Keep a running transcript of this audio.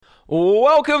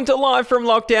Welcome to Live from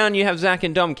Lockdown. You have Zach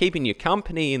and Dom keeping you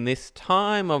company in this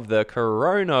time of the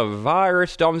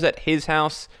coronavirus. Dom's at his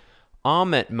house.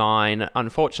 I'm at mine.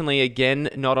 Unfortunately, again,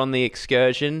 not on the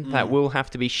excursion. That will have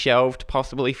to be shelved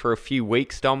possibly for a few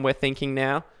weeks, Dom, we're thinking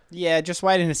now. Yeah, just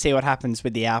waiting to see what happens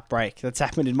with the outbreak that's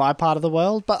happened in my part of the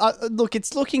world. But look,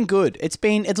 it's looking good. It's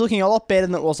looking a lot better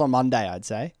than it was on Monday, I'd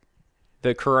say.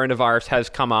 The coronavirus has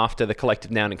come after the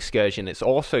collective noun excursion. It's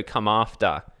also come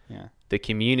after the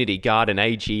community garden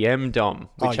AGM, Dom,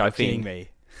 which I've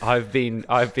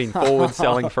been forward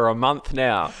selling for a month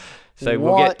now. So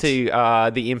we'll get to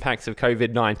the impacts of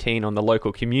COVID-19 on the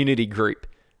local community group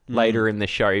later in the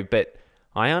show. But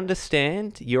I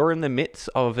understand you're in the midst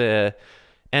of a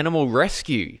animal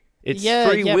rescue. It's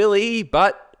free Willy,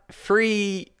 but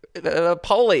free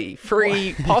Polly,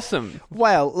 free possum.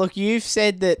 Well, look, you've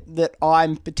said that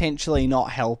I'm potentially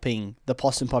not helping the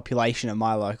possum population in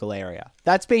my local area.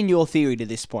 That's been your theory to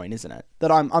this point, isn't it? That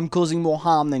I'm causing more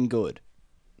harm than good.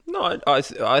 No,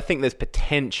 I think there's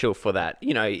potential for that.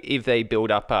 You know, if they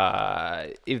build up,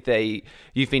 you've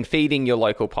been feeding your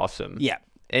local possum. Yeah.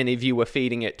 And if you were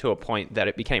feeding it to a point that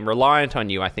it became reliant on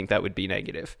you, I think that would be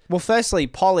negative. Well, firstly,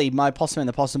 Polly, my possum in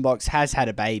the possum box, has had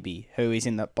a baby who is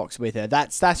in the box with her.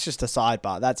 That's just a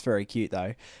sidebar. That's very cute,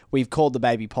 though. We've called the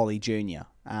baby Polly Jr.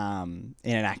 In an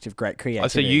act of great creativity.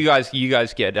 So you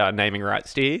guys get naming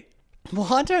rights, do you?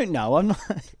 Well, I don't know. I'm not...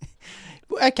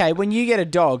 Okay, when you get a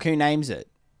dog, who names it?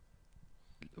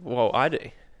 Well, I do.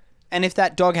 And if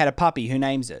that dog had a puppy, who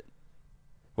names it?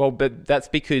 Well, but that's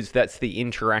because that's the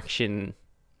interaction...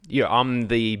 I'm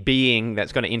the being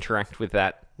that's going to interact with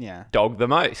that dog the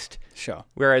most. Sure.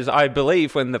 Whereas I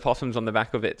believe when the possum's on the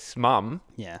back of its mum,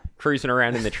 cruising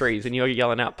around in the trees, and you're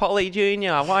yelling out, Polly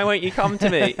Jr., why won't you come to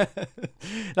me?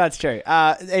 That's true.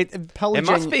 It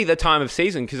must be the time of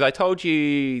season, because I told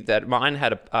you that mine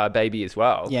had a baby as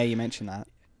well. Yeah, you mentioned that.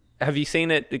 Have you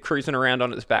seen it cruising around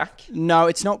on its back? No,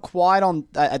 it's not quite on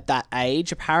at that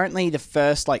age. Apparently, the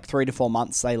first 3 to 4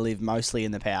 months, they live mostly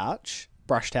in the pouch.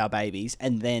 Brush tail babies,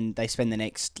 and then they spend the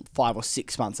next 5 or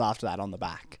 6 months after that on the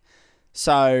back.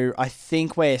 So I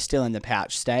think we're still in the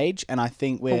pouch stage, and I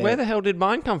think we're... Well, where the hell did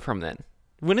mine come from then?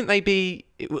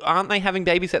 Aren't they having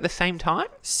babies at the same time?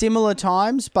 Similar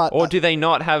times, but... Or do they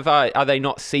not have, are they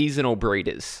not seasonal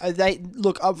breeders?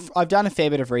 Look, I've done a fair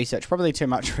bit of research, probably too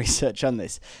much research on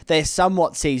this. They're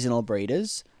somewhat seasonal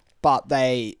breeders, but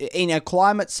they, in a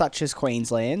climate such as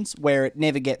Queensland's, where it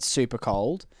never gets super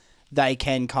cold, they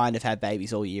can kind of have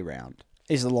babies all year round,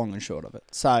 is the long and short of it.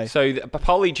 So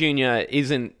Polly Jr.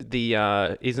 isn't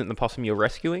the possum you're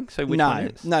rescuing? So which one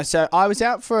is? No, so I was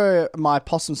out for my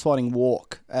possum spotting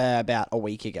walk about a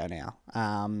week ago now.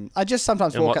 I just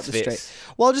sometimes walk up the street.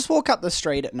 Well, I'll just walk up the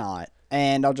street at night,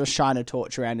 and I'll just shine a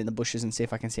torch around in the bushes and see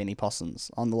if I can see any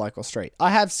possums on the local street.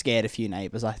 I have scared a few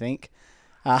neighbours, I think.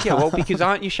 Because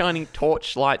aren't you shining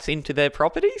torch lights into their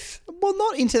properties? Well,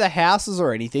 not into the houses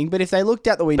or anything, but if they looked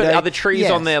out the window... But are the trees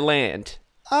on their land?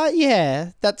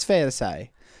 Yeah, that's fair to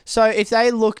say. So if they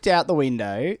looked out the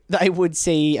window, they would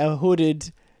see a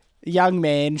hooded young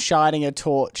man shining a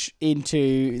torch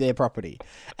into their property.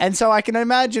 And so I can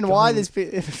imagine why there's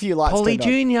a few lights Polly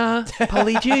Jr.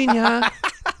 Polly Jr.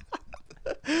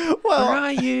 Well, where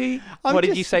are you? What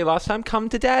did you say last time? Come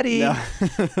to daddy. No.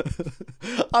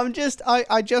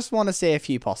 I just want to see a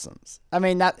few possums. I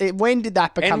mean, when did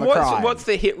that become a crime? What's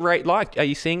the hit rate like? Are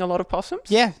you seeing a lot of possums?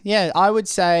 Yeah. I would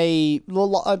say,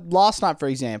 last night, for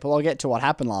example, I'll get to what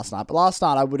happened last night, but last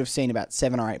night I would have seen about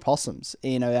 7 or 8 possums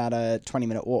in about a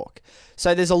 20-minute walk.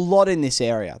 So there's a lot in this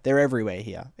area. They're everywhere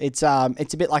here. It's a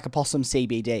bit like a possum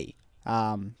CBD.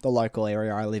 The local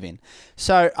area I live in.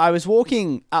 So I was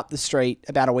walking up the street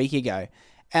about a week ago,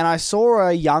 and I saw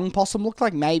a young possum, looked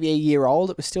like maybe a year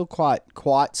old. It was still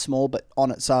quite small, but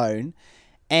on its own,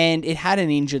 and it had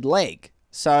an injured leg.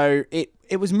 So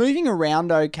it was moving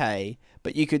around okay,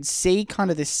 but you could see kind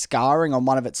of this scarring on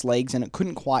one of its legs, and it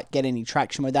couldn't quite get any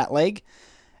traction with that leg.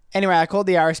 Anyway, I called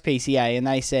the RSPCA, and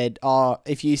they said,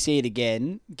 if you see it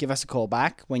again, give us a call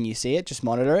back when you see it, just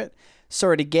monitor it.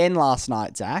 Saw it again last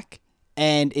night, Zach.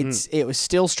 And it was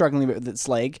still struggling with its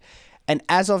leg. And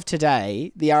as of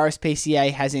today, the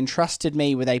RSPCA has entrusted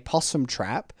me with a possum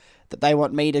trap that they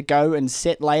want me to go and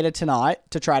set later tonight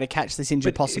to try to catch this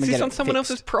injured possum and get it fixed. Is this on someone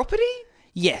else's property?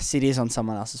 Yes, it is on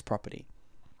someone else's property.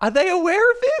 Are they aware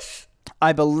of this?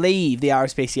 I believe the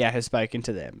RSPCA has spoken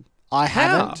to them. I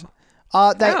haven't.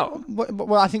 How?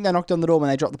 Well, I think they knocked on the door when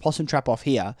they dropped the possum trap off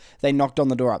here. They knocked on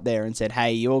the door up there and said,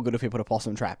 hey, you're good if we put a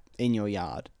possum trap in your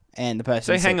yard. And the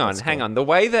person hang on. The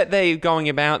way that they're going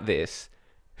about this,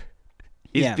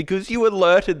 is because you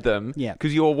alerted them Yeah.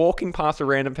 because you were walking past a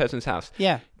random person's house.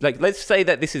 Yeah. Like, let's say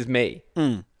that this is me.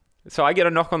 So I get a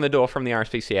knock on the door from the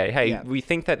RSPCA. Hey, we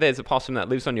think that there's a possum that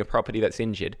lives on your property that's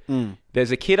injured.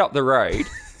 There's a kid up the road.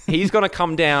 He's going to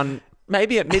come down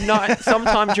maybe at midnight,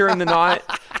 sometime during the night,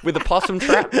 with a possum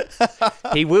trap.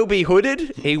 He will be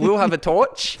hooded. He will have a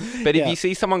torch. But if you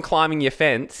see someone climbing your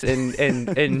fence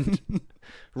and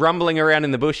rumbling around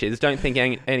in the bushes, don't think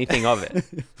anything of it.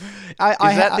 Is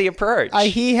that the approach? I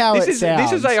hear how it sounds.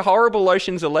 This is a horrible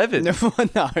Ocean's 11.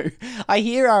 No, I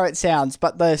hear how it sounds,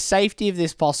 but the safety of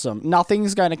this possum,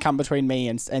 nothing's going to come between me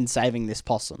and saving this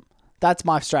possum. That's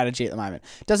my strategy at the moment.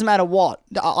 Doesn't matter what.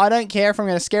 I don't care if I'm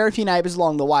going to scare a few neighbours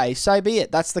along the way. So be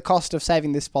it. That's the cost of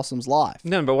saving this possum's life.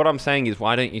 No, but what I'm saying is,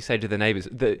 why don't you say to the neighbours,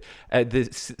 the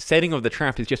setting of the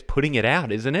trap is just putting it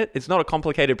out, isn't it? It's not a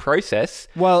complicated process.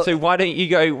 Well, so why don't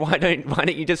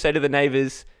you just say to the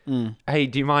neighbours, hey,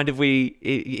 do you mind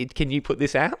if can you put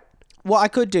this out? Well, I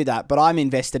could do that, but I'm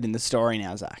invested in the story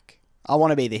now, Zach. I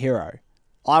want to be the hero.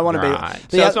 I want to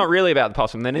be... So it's not really about the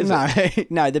possum then, is it?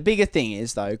 No, the bigger thing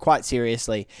is, though, quite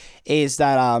seriously, is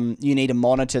that you need to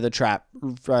monitor the trap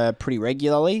pretty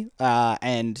regularly.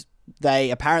 And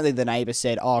apparently the neighbour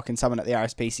said, can someone at the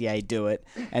RSPCA do it?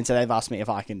 And so they've asked me if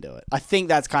I can do it. I think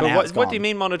that's kind of how it's gone. What do you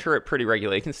mean monitor it pretty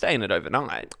regularly? You can stay in it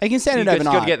overnight. You can stay in it overnight. You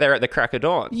just got to get there at the crack of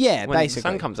dawn. Yeah, when basically. the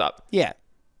sun comes up. Yeah.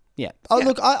 Yeah.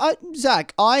 Look,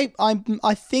 Zach, I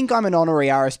think I'm an honorary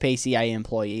RSPCA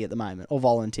employee at the moment, or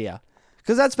volunteer.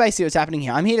 Because that's basically what's happening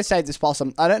here. I'm here to save this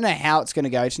possum. I don't know how it's going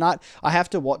to go tonight. I have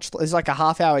to watch... There's like a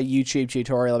half-hour YouTube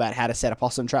tutorial about how to set a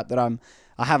possum trap that I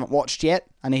haven't watched yet.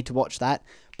 I need to watch that.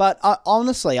 But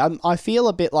honestly, I feel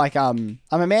a bit like I'm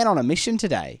a man on a mission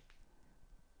today.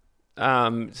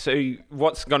 So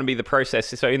what's going to be the process?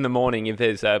 So in the morning, if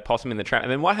there's a possum in the trap,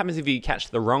 and then what happens if you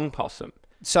catch the wrong possum?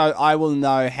 So I will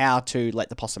know how to let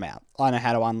the possum out. I know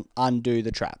how to undo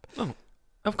the trap. Oh.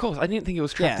 Of course, I didn't think it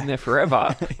was trapped in there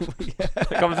forever.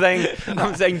 Like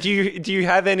I'm saying, do you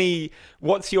have any?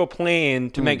 What's your plan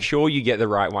to make sure you get the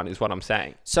right one? Is what I'm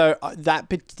saying. So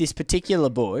this particular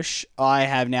bush, I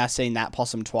have now seen that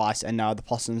possum twice and no other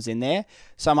possums in there.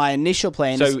 So my initial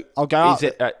plan is I'll go up.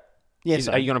 Are you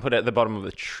going to put it at the bottom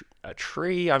of a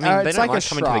tree? I mean, they don't like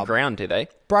coming to the ground, do they?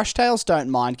 Brushtails don't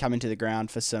mind coming to the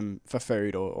ground for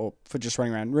food or for just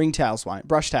running around. Ringtails won't.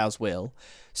 Brushtails will.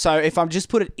 So if I just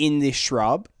put it in this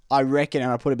shrub, I reckon,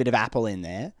 and I put a bit of apple in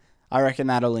there, I reckon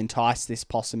that'll entice this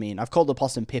possum in. I've called the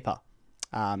possum Pippa,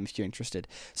 if you're interested.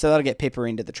 So that'll get Pippa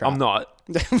into the trap. I'm not.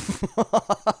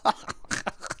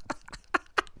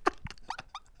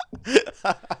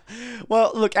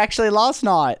 Well, look, actually, last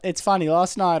night, it's funny.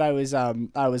 Last night I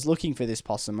was looking for this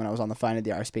possum when I was on the phone at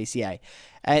the RSPCA.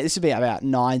 This would be about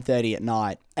 9:30 at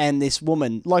night, and this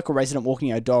woman, local resident walking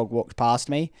her dog, walked past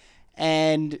me,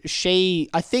 and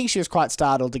I think she was quite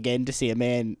startled again to see a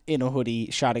man in a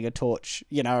hoodie shining a torch,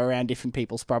 around different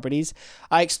people's properties.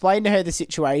 I explained to her the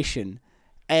situation.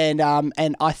 And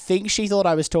I think she thought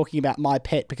I was talking about my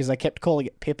pet because I kept calling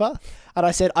it Pippa. And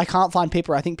I said, I can't find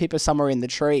Pippa. I think Pippa's somewhere in the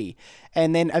tree.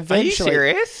 And then eventually... Are you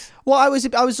serious? Well, I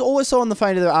was also on the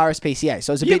phone to the RSPCA,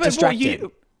 so I was a bit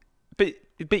distracted.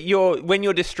 When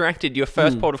you're distracted, your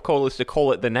first port of call is to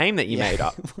call it the name that you made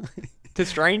up. To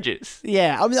strangers.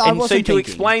 Yeah, I wasn't so to thinking.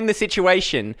 Explain the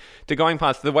situation to going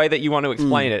past the way that you want to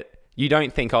explain it, you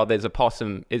don't think, there's a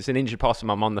possum, it's an injured possum,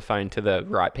 I'm on the phone to the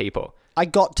right people. I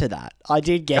got to that. I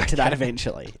did get to that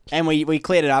eventually. And we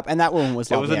cleared it up, and that woman was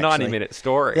lovely. It was a 90-minute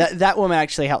story. That woman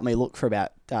actually helped me look for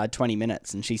about 20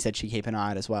 minutes, and she said she'd keep an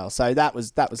eye out as well. So that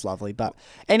was lovely. But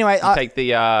anyway... take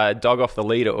the dog off the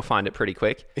lead, it will find it pretty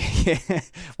quick. Yeah.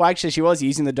 Well, actually, she was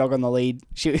using the dog on the lead.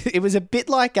 It was a bit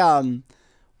like...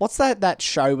 what's that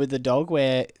show with the dog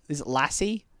where... Is it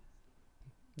Lassie?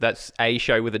 That's a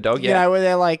show with a dog, yeah. Where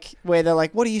they're like,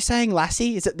 what are you saying,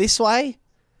 Lassie? Is it this way?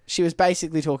 She was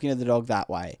basically talking to the dog that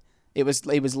way. It was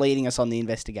leading us on the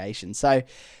investigation. So,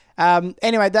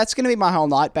 anyway, that's going to be my whole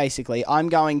night. Basically, I'm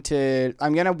going to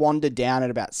wander down at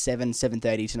about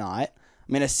 7:30 tonight.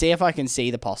 I'm going to see if I can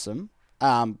see the possum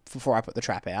before I put the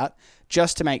trap out,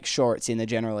 just to make sure it's in the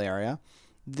general area.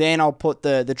 Then I'll put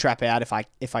the trap out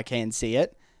if I can see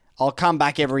it. I'll come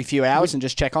back every few hours and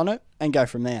just check on it and go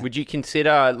from there. Would you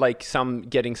consider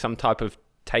getting some type of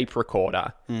tape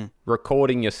recorder,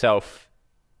 recording yourself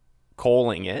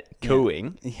calling it,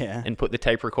 cooing, and put the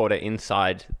tape recorder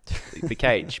inside the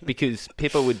cage? Because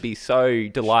Pippa would be so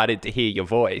delighted to hear your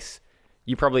voice.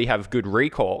 You probably have good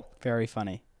recall. Very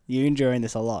funny. You're enjoying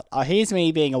this a lot. Here's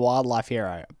me being a wildlife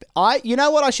hero. You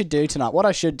know what I should do tonight? What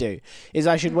I should do is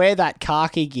I should wear that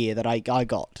khaki gear that I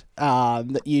got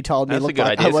that you told me. That's a good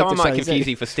idea. Someone might confuse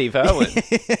you for Steve Irwin.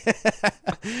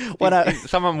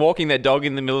 Someone walking their dog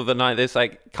in the middle of the night, they're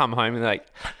like, come home and they're like,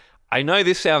 I know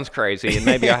this sounds crazy and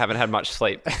maybe I haven't had much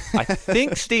sleep. I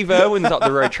think Steve Irwin's up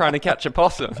the road trying to catch a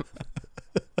possum.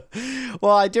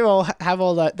 Well, I do have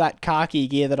all that khaki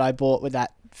gear that I bought with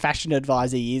that fashion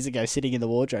advisor years ago sitting in the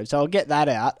wardrobe. So I'll get that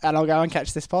out and I'll go and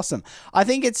catch this possum. I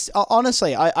think it's,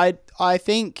 honestly, I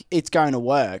think it's going to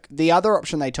work. The other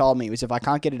option they told me was if I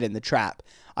can't get it in the trap,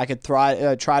 I could try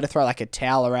to throw like a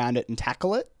towel around it and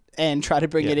tackle it and try to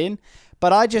bring it in.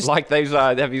 But I just... Like those,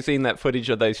 have you seen that footage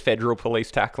of those federal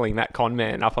police tackling that con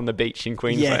man up on the beach in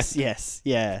Queensland? Yes,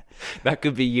 yeah. That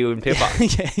could be you and Pippa.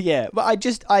 yeah. But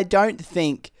I don't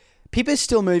think... Pippa's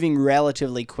still moving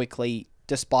relatively quickly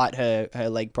despite her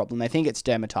leg problem. They think it's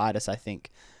dermatitis, I think,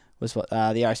 was what the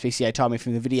RSPCA told me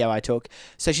from the video I took.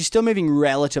 So she's still moving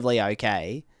relatively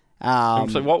okay.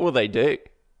 So what will they do?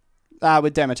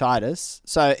 With dermatitis.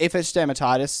 So if it's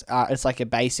dermatitis, it's like a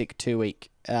basic 2-week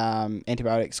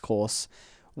antibiotics course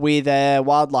with a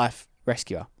wildlife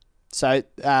rescuer. So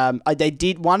they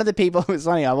did, one of the people, it was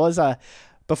funny, I was,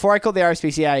 before I called the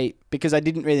RSPCA, because I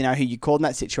didn't really know who you called in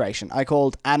that situation, I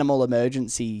called Animal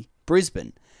Emergency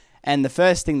Brisbane. And the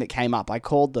first thing that came up, I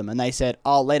called them and they said,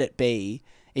 "I'll let it be.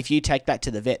 If you take that to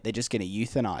the vet, they're just going to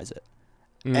euthanize it."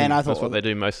 And I thought, that's what they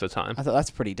do most of the time. I thought that's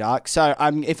pretty dark. So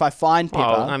if I find Pippa...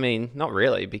 Well, I mean, not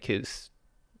really, because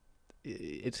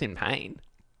it's in pain.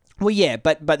 Well, yeah,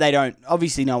 but they don't...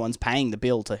 Obviously, no one's paying the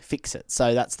bill to fix it,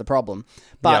 so that's the problem.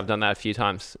 But, yeah, I've done that a few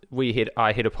times.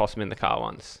 I hit a possum in the car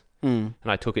once, and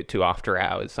I took it to after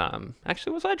hours.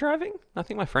 Actually, was I driving? I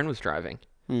think my friend was driving.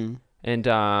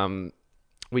 And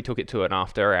we took it to an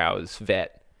after hours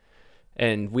vet.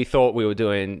 And we thought we were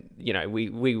doing,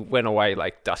 we went away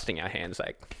like dusting our hands,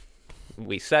 like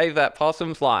we saved that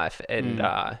possum's life.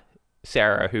 And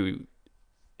Sarah, who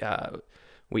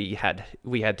we had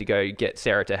to go get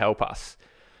Sarah to help us.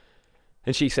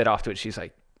 And she said afterwards, she's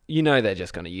like, they're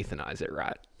just going to euthanize it,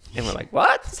 right? And we're like,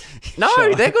 what? No,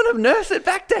 sure. They're going to nurse it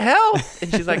back to health.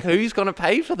 And she's like, who's going to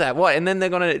pay for that? What? And then they're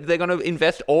going to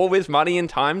invest all this money and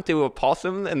time to a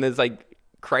possum, and there's like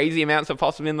crazy amounts of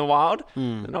possum in the wild.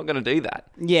 They're not going to do that.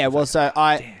 Yeah, well, so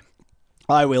I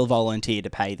will volunteer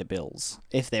to pay the bills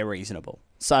if they're reasonable.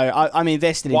 So I'm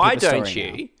invested in Why Pippa's don't story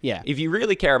you, now. Yeah. If you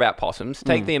really care about possums,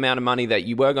 take the amount of money that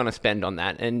you were going to spend on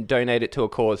that and donate it to a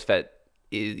cause that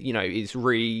is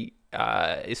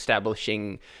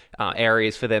establishing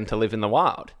areas for them to live in the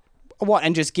wild. What,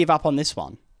 and just give up on this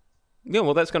one? Yeah,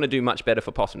 well, that's going to do much better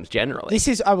for possums generally.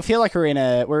 I feel like we're in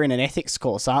an ethics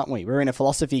course, aren't we? We're in a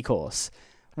philosophy course.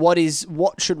 What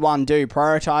should one do?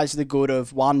 Prioritize the good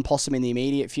of one possum in the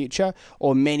immediate future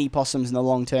or many possums in the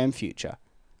long-term future?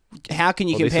 How can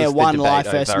you compare one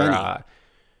life versus many?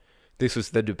 This was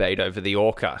the debate over the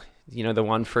orca. The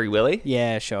one Free Willy?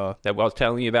 Yeah, sure. That I was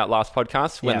telling you about last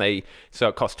podcast so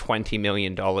it cost $20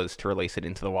 million to release it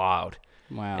into the wild.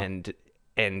 Wow. And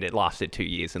it lasted 2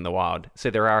 years in the wild.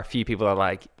 So there are a few people that are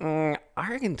like, I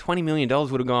reckon $20 million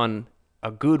would have gone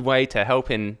a good way to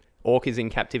helping orcas in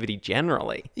captivity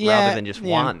generally, rather than just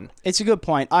one. It's a good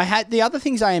point. The other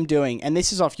things I am doing, and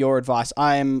this is off your advice,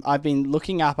 I've been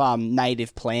looking up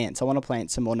native plants. I want to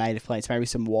plant some more native plants, maybe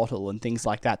some wattle and things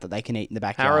like that they can eat in the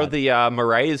backyard. How are the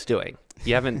Moreas doing?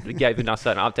 You haven't given us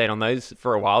an update on those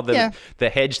for a while. The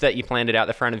hedge that you planted out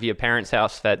the front of your parents'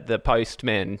 house that the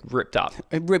postman ripped up.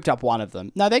 It ripped up one of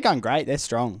them. No, they're going great. They're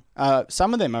strong.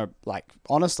 Some of them are, like,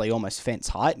 honestly, almost fence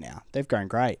height now. They've grown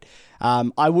great.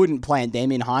 I wouldn't plant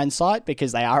them in hindsight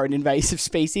because they are an invasive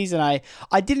species, and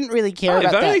I didn't really care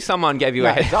about that. If only someone gave you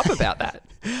a heads up about that.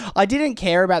 I didn't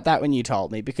care about that when you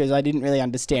told me because I didn't really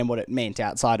understand what it meant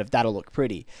outside of that'll look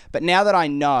pretty. But now that I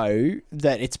know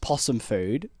that it's possum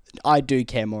food, I do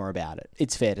care more about it.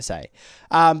 It's fair to say.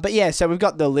 But yeah, so we've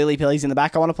got the lily pillies in the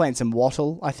back. I want to plant some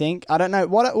wattle, I think. I don't know.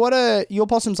 What are your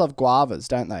possums love guavas,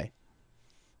 don't they?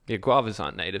 Yeah, guavas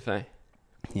aren't native, eh?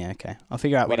 Yeah, okay. I'll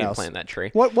figure out what else. We didn't plant that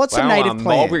tree. What's some native plant?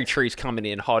 Mulberry tree's coming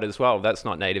in hot as well. That's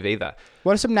not native either.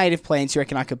 What are some native plants you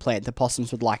reckon I could plant the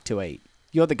possums would like to eat?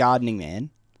 You're the gardening man.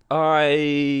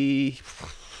 I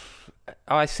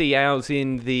see ours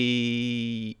in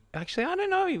the... Actually, I don't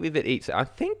know if it eats. I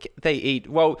think they eat...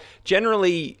 Well,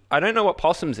 generally, I don't know what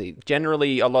possums eat.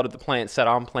 Generally, a lot of the plants that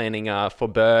I'm planting are for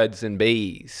birds and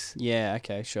bees. Yeah,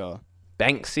 okay, sure.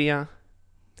 Banksia,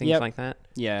 things like that.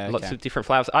 Yeah, okay. Lots of different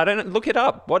flowers. I don't know. Look it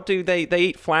up. What do they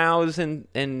eat? Flowers and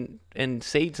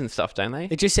seeds and stuff, don't they?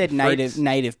 It just said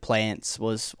native plants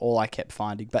was all I kept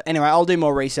finding. But anyway, I'll do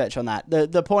more research on that.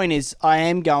 The point is, I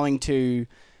am going to...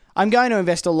 I'm going to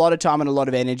invest a lot of time and a lot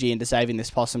of energy into saving this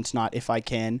possum tonight if I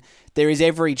can. There is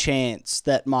every chance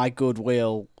that my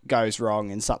goodwill goes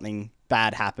wrong and something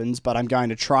bad happens, but I'm going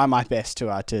to try my best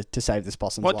to save this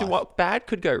possum's life. What bad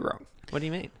could go wrong? What do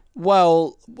you mean?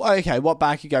 Well, okay, what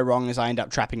bad could go wrong is I end up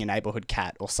trapping a neighbourhood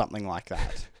cat or something like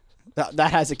that.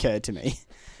 That has occurred to me.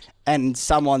 And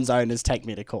someone's owners take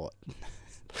me to court.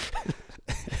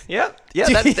 Yeah,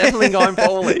 that's definitely going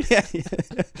poorly.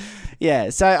 Yeah,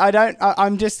 so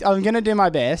I'm going to do my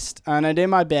best, and I do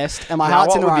my best, and my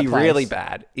heart's in the right place. What would be really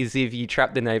bad is if you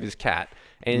trap the neighbour's cat,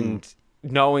 and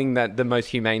knowing that the most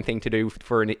humane thing to do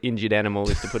for an injured animal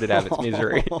is to put it out of its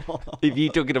misery, if you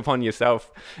took it upon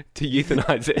yourself to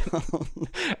euthanize it,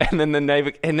 and then the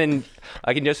neighbour, and then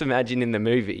I can just imagine in the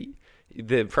movie,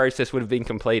 the process would have been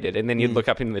completed, and then you'd look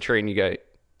up in the tree and you go,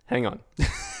 hang on,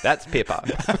 that's Pippa.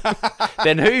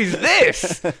 Then who's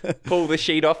this? Pull the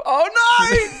sheet off. Oh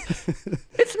no!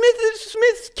 It's Mrs.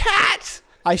 Smith's cat!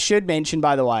 I should mention,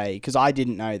 by the way, because I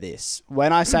didn't know this,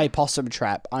 when I say possum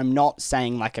trap, I'm not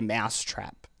saying like a mouse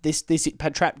trap. This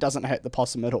trap doesn't hurt the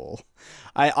possum at all.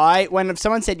 When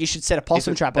someone said you should set a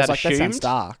possum trap, I was like, that sounds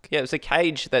dark. Yeah, it's a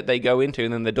cage that they go into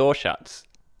and then the door shuts.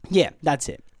 Yeah, that's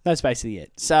it. That's basically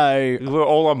it. So we're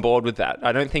all on board with that.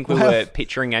 I don't think we were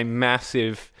picturing a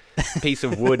massive piece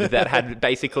of wood that had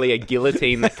basically a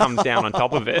guillotine that comes down on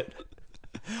top of it.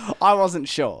 I wasn't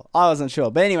sure.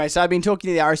 But anyway, so I've been talking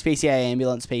to the RSPCA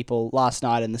ambulance people last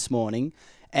night and this morning,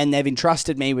 and they've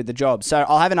entrusted me with the job. So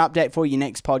I'll have an update for you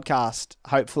next podcast,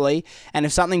 hopefully. And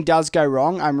if something does go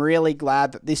wrong, I'm really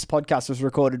glad that this podcast was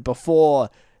recorded before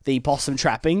the possum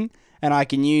trapping, and I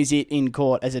can use it in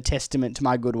court as a testament to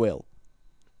my goodwill.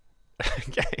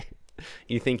 Okay.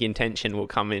 You think intention will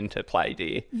come into play, do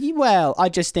you? Well, I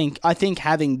think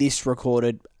having this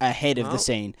recorded ahead of the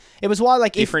scene. It was why,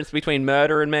 like, difference between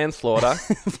murder and manslaughter.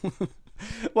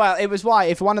 Well, it was why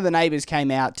if one of the neighbours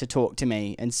came out to talk to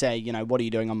me and say, you know, what are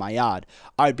you doing on my yard?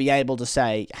 I'd be able to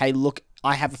say, hey, look,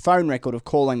 I have a phone record of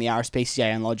calling the RSPCA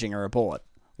and lodging a report.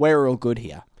 We're all good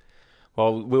here.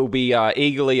 Well, we'll be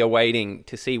eagerly awaiting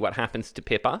to see what happens to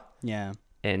Pippa. Yeah.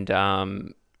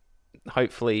 And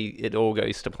hopefully it all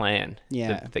goes to plan.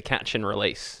 Yeah. The catch and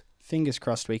release. Fingers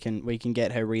crossed we can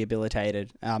get her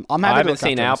rehabilitated. I haven't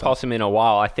seen our possum in a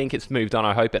while. I think it's moved on.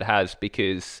 I hope it has,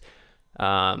 because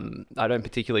I don't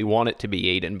particularly want it to be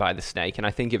eaten by the snake, and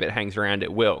I think if it hangs around,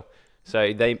 it will. So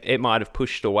it might have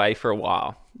pushed away for a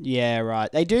while. Yeah,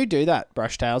 right. They do that,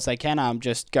 brushtails. They can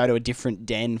just go to a different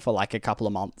den for like a couple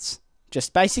of months.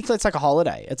 Just basically, it's like a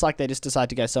holiday. It's like they just decide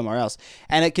to go somewhere else.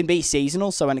 And it can be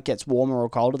seasonal, so when it gets warmer or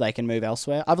colder, they can move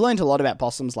elsewhere. I've learned a lot about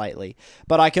possums lately,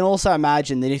 but I can also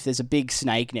imagine that if there's a big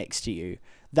snake next to you,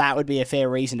 that would be a fair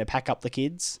reason to pack up the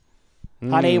kids.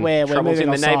 Honey, we're moving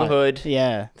in the neighbourhood.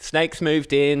 Yeah. Snakes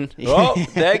moved in. Oh,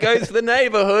 there goes the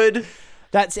neighbourhood.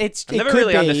 I never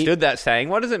really understood that saying.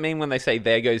 What does it mean when they say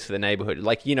there goes the neighbourhood?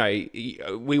 Like, you know,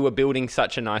 we were building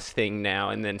such a nice thing now,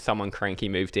 and then someone cranky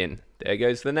moved in. There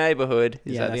goes the neighbourhood.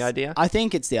 Is that the idea? I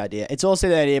think it's the idea. It's also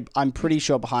the idea, I'm pretty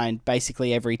sure, behind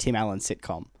basically every Tim Allen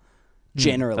sitcom.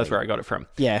 Generally. That's where I got it from.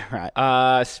 Yeah,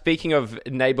 right. Speaking of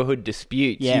neighbourhood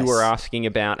disputes, you were asking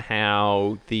about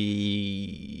how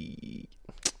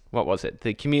what was it?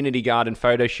 The community garden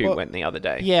photo shoot went the other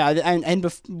day. Yeah, and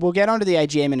we'll get onto the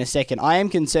AGM in a second. I am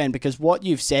concerned because what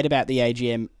you've said about the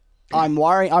AGM, I'm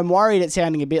worried it's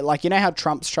sounding a bit like, you know how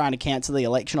Trump's trying to cancel the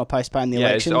election or postpone the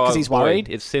election because he's worried?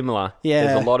 It's similar. Yeah.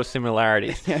 There's a lot of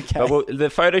similarities. Okay. But the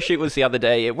photo shoot was the other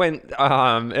day. It went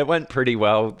pretty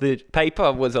well. The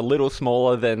paper was a little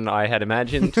smaller than I had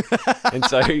imagined. And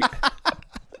so...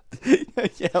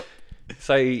 Yep.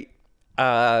 So...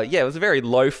 it was a very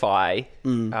lo-fi.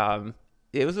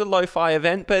 It was a lo-fi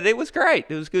event, but it was great.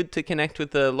 It was good to connect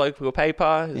with the local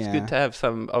paper. It was good to have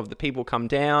some of the people come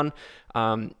down.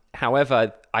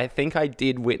 However, I think I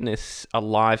did witness a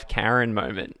live Karen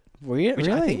moment. Really? Which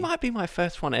I think might be my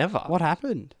first one ever. What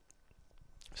happened?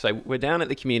 So we're down at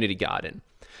the community garden.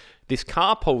 This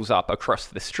car pulls up across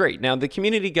the street. Now, the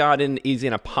community garden is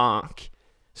in a park,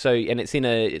 and it's in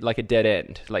a dead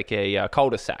end, like a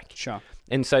cul-de-sac. Sure.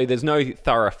 And so there's no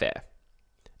thoroughfare.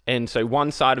 And so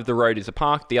one side of the road is a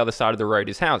park, the other side of the road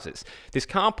is houses. This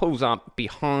car pulls up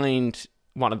behind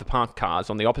one of the parked cars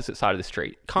on the opposite side of the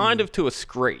street, kind of to a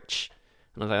screech.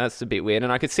 And I was like, that's a bit weird.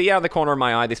 And I could see out of the corner of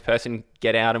my eye this person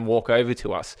get out and walk over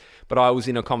to us. But I was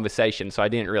in a conversation, so I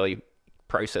didn't really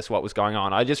process what was going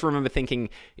on. I just remember thinking,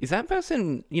 is that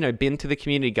person, been to the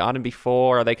community garden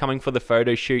before? Are they coming for the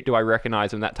photo shoot? Do I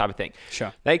recognize them? That type of thing.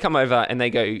 Sure. They come over and they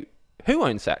go, who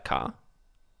owns that car?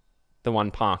 The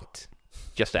one parked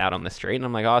just out on the street. And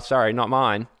I'm like, oh, sorry, not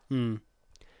mine. And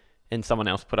and someone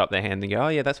else put up their hand and go, oh,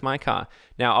 yeah, that's my car.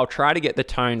 Now, I'll try to get the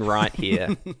tone right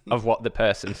here of what the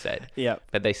person said. Yep.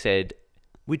 But they said,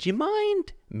 would you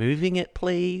mind moving it,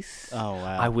 please? Oh,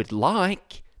 wow. I would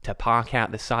like to park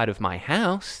out the side of my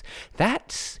house.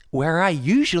 That's where I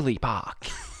usually park.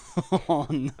 Oh,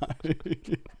 no.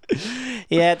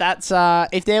 Yeah, that's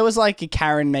if there was like a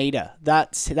Karen meter,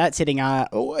 that's hitting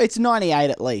it's 98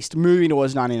 at least, moving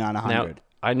towards 99, 100. Now,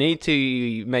 I need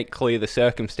to make clear the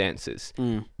circumstances.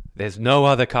 There's no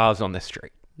other cars on the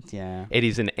street. Yeah. It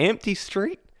is an empty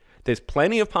street. There's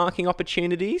plenty of parking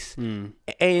opportunities.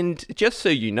 And just so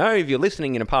you know, if you're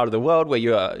listening in a part of the world where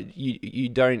you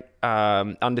don't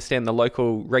understand the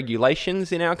local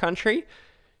regulations in our country,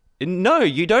 no,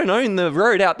 you don't own the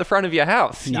road out the front of your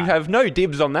house. No. You have no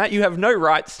dibs on that. You have no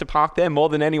rights to park there more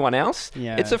than anyone else.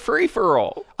 Yeah. It's a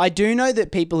free-for-all. I do know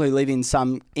that people who live in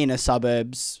some inner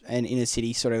suburbs and inner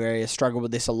city sort of areas struggle with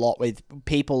this a lot, with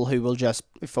people who will just,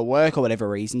 for work or whatever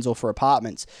reasons, or for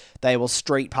apartments, they will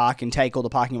street park and take all the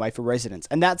parking away for residents.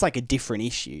 And that's like a different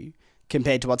issue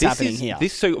compared to what's happening here.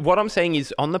 So what I'm saying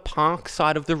is, on the park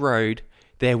side of the road,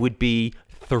 there would be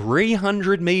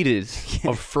 300 meters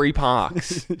of free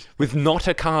parks with not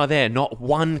a car there, not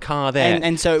one car there.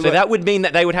 And so that would mean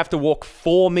that they would have to walk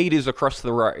 4 meters across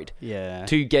the road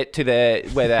to get to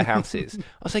where their house is. I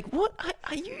was like, what?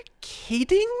 Are you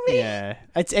kidding me? Yeah.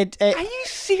 Are you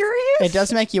serious? It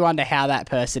does make you wonder how that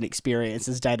person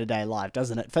experiences day-to-day life,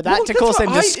 doesn't it? For that to cause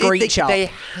them to screech up. They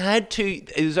had to.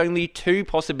 There's only 2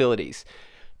 possibilities.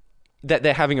 That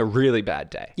they're having a really bad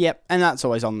day. Yep, and that's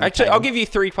always on the Actually, table. I'll give you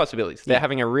 3 possibilities. They're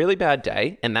having a really bad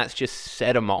day, and that's just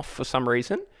set them off for some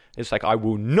reason. It's like, I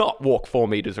will not walk 4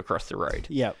 meters across the road.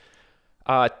 Yep.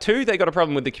 2, they got a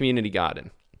problem with the community garden,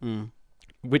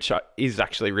 which is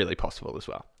actually really possible as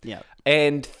well. Yep.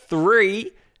 And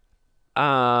 3,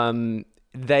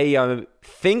 they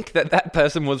think that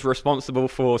person was responsible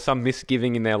for some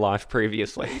misgiving in their life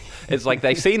previously. It's like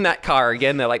they've seen that car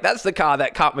again. They're like, that's the car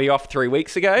that cut me off 3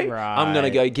 weeks ago. Right. I'm going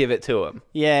to go give it to him.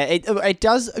 Yeah, it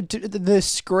does. The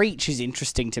screech is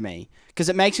interesting to me because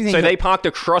it makes me think. So they parked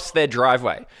across their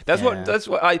driveway. That's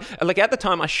what I like. At the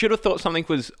time, I should have thought something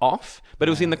was off, but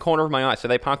it was in the corner of my eye. So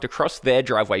they parked across their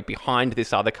driveway behind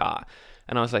this other car.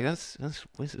 And I was like, this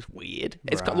is weird.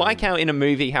 It's like how in a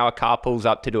movie, how a car pulls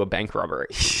up to do a bank robbery.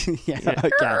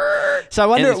 Okay. So I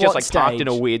wonder and it's just like stage, parked in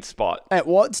a weird spot. At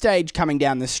what stage coming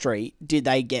down the street did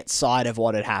they get sight of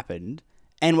what had happened?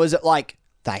 And was it like,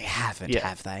 they haven't,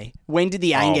 have they? When did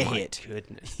the anger hit?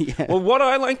 Goodness. Well, what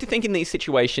I like to think in these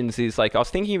situations is like, I was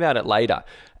thinking about it later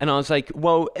and I was like,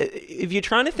 well, if you're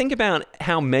trying to think about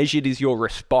how measured is your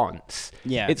response,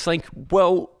 it's like,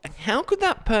 well, how could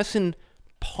that person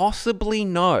possibly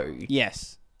know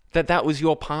that was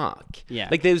your park?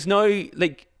 Like there's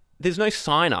no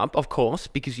sign up, of course,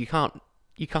 because you can't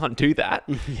do that.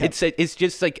 It's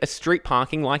just like a street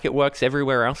parking like it works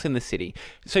everywhere else in the city.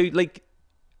 So like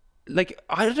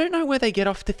I don't know where they get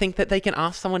off to think that they can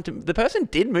ask someone to. The person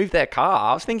did move their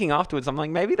car. I was thinking afterwards, I'm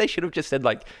like, maybe they should have just said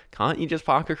like, can't you just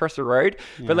park across the road?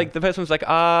 But like the person was like,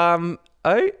 oh,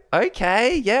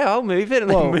 okay, yeah, I'll move it. And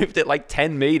they moved it like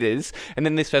 10 meters. And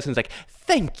then this person's like,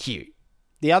 thank you.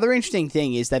 The other interesting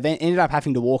thing is they've ended up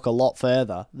having to walk a lot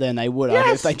further than they would have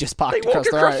if they just parked across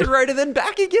the road. Across the road and then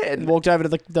back again. Walked over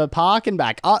to the park and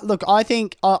back. Look, I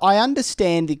think I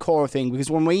understand the core thing because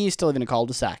when we used to live in a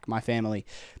cul-de-sac, my family,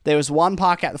 there was one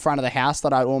park out the front of the house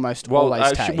that I'd always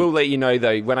take. We'll let you know,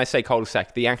 though, when I say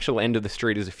cul-de-sac, the actual end of the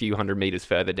street is a few hundred meters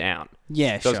further down.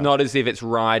 Yeah, so it's not as if it's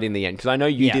right in the end. Because I know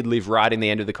you did live right in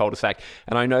the end of the cul-de-sac,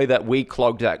 and I know that we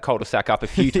clogged that cul-de-sac up a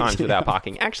few times with our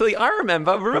parking. Actually, I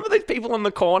remember those people on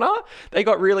the corner? They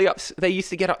got really they used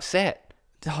to get upset.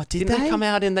 Oh, Didn't they come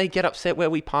out and they get upset where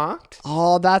we parked?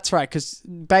 Oh, that's right. Because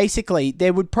basically,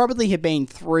 there would probably have been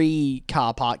 3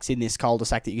 car parks in this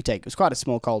cul-de-sac that you could take. It was quite a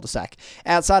small cul-de-sac.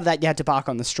 Outside of that, you had to park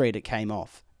on the street. It came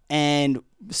off. And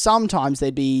sometimes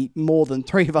there'd be more than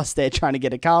 3 of us there trying to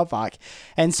get a car park.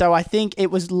 And so I think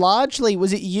it was largely,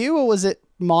 was it you or was it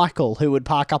Michael who would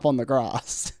park up on the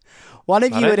grass? One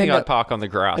of you would I'd park on the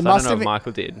grass. I don't know if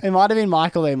Michael did. It might have been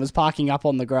Michael then was parking up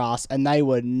on the grass, and they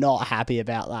were not happy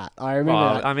about that. I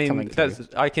remember.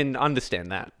 I can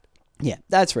understand that. Yeah,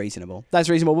 that's reasonable. But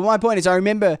my point is, I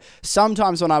remember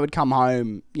sometimes when I would come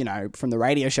home, from the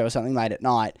radio show or something late at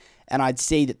night, and I'd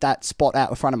see that spot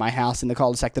out the front of my house in the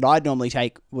cul-de-sac that I'd normally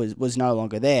take was no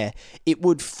longer there. It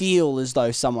would feel as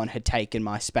though someone had taken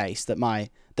my space,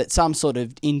 that some sort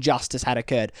of injustice had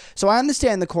occurred. So I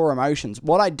understand the core emotions.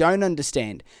 What I don't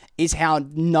understand is how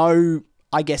no,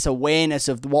 I guess, awareness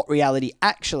of what reality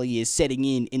actually is setting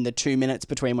in the 2 minutes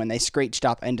between when they screeched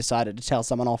up and decided to tell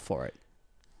someone off for it.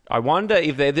 I wonder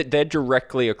if they're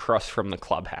directly across from the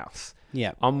clubhouse.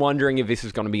 Yeah. I'm wondering if this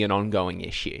is going to be an ongoing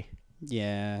issue.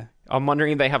 Yeah. I'm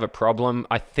wondering if they have a problem.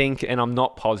 I think, and I'm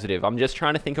not positive, I'm just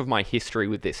trying to think of my history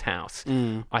with this house.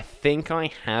 I think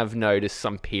I have noticed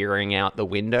some peering out the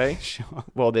window. Sure.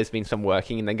 Well, there's been some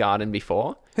working in the garden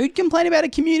before. Who'd complain about a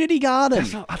community garden?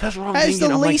 That's what I'm As thinking.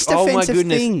 the least offensive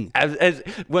thing.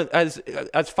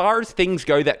 As far as things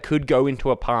go that could go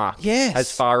into a park. Yes.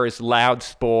 As far as loud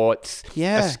sports,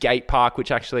 Yeah. a skate park,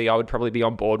 which actually I would probably be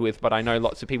on board with, but I know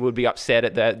lots of people would be upset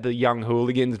at the young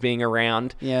hooligans being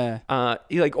around. Yeah.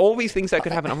 Like all these things that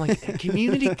could happen. I'm like, a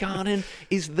community garden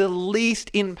is the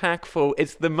least impactful.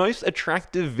 It's the most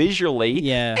attractive visually.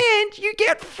 Yeah. And you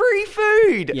get free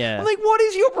food. Yeah. I'm like, what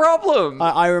is your problem?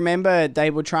 I remember they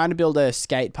were trying to build a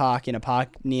skate park in a park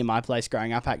near my place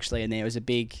growing up, actually, and there was a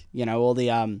big, all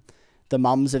the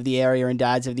mums of the area and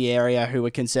dads of the area who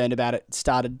were concerned about it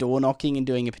started door knocking and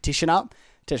doing a petition up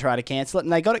to try to cancel it,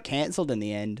 and they got it cancelled in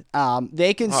the end.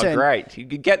 They're concerned... Oh, great. You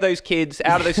could get those kids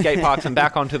out of those skate parks and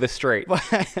back onto the street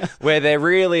where they're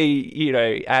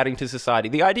really, adding to society.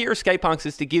 The idea of skate parks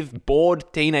is to give bored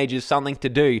teenagers something to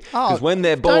do, because when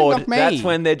they're bored, that's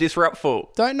when they're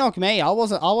disruptful. Don't knock me. I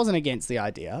wasn't against the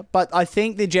idea, but I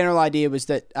think the general idea was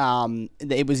that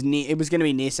it was going to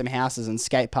be near some houses, and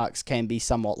skate parks can be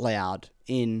somewhat loud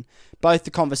in both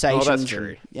the conversations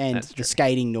and the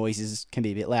skating noises can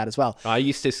be a bit loud as well. I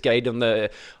used to skate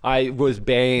I was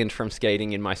banned from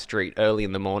skating in my street early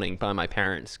in the morning by my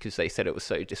parents because they said it was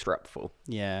so disruptful.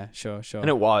 Yeah, sure. And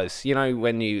it was,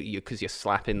 when because you're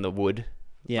slapping the wood,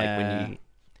 like when you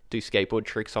do skateboard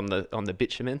tricks on the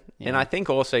bitumen. Yeah. And I think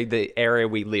also the area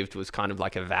we lived was kind of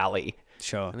like a valley.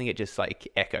 Sure. I think it just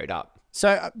like echoed up.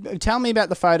 So tell me about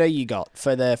the photo you got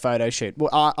for the photo shoot.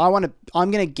 Well,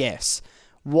 I'm going to guess.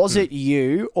 Was it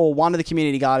you or one of the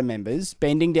community garden members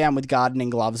bending down with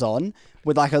gardening gloves on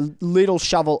with like a little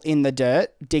shovel in the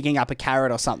dirt, digging up a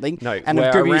carrot or something? No. And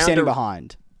a group of you standing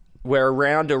behind? We're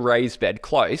around a raised bed,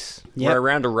 close. Yep. We're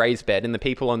around a raised bed and the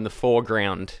people in the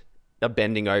foreground are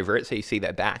bending over it so you see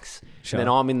their backs. Sure. And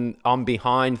then I'm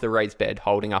behind the raised bed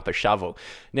holding up a shovel.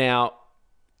 Now,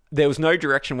 there was no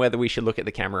direction whether we should look at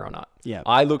the camera or not. Yeah.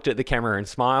 I looked at the camera and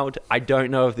smiled. I don't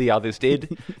know if the others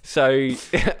did. So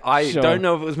I don't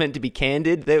know if it was meant to be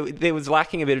candid. There was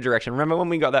lacking a bit of direction. Remember when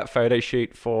we got that photo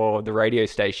shoot for the radio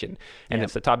station? And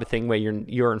it's the type of thing where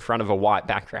you're in front of a white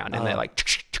background and they're like...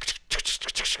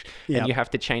 And you have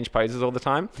to change poses all the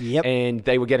time. Yep. And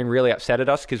they were getting really upset at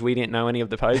us because we didn't know any of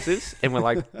the poses. And we're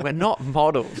like, we're not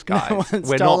models, guys.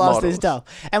 We're not models. This stuff.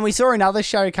 And we saw another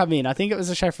show come in. I think it was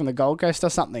a show from the Gold Coast or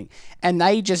something. And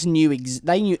they just knew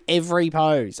every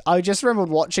pose. I just remembered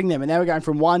watching them and they were going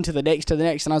from one to the next to the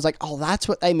next. And I was like, oh, that's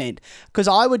what they meant. Because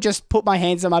I would just put my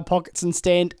hands in my pockets and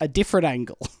stand a different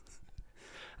angle.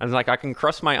 And like, I can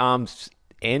cross my arms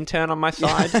and turn on my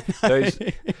side.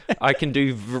 I can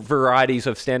do varieties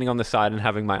of standing on the side and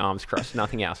having my arms crossed,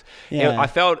 nothing else. I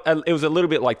felt it was a little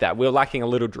bit like that. We were lacking a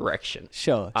little direction.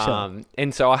 Sure.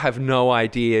 And so I have no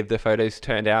idea if the photos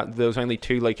turned out. There was only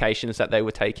 2 locations that they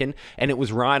were taken, and it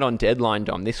was right on deadline,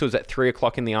 Dom. This was at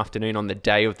 3:00 in the afternoon on the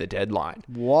day of the deadline.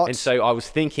 What? And so I was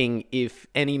thinking if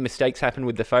any mistakes happen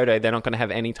with the photo, they're not going to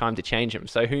have any time to change them.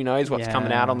 So who knows what's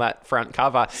coming out on that front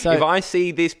cover. So if I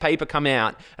see this paper come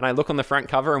out and I look on the front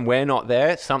cover and we're not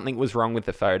there, something was wrong with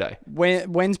the photo.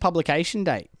 When's publication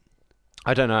date?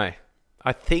 I don't know.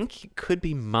 I think it could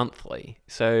be monthly.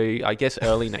 So I guess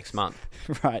early next month.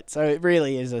 Right. So it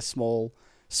really is a small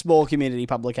community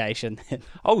publication.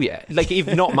 Oh, yeah. Like if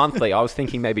not monthly, I was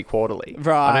thinking maybe quarterly.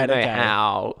 Right. I don't know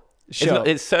how. Sure.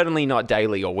 It's certainly not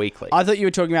daily or weekly. I thought you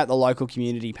were talking about the local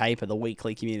community paper, the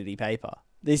weekly community paper.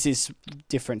 This is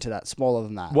different to that, smaller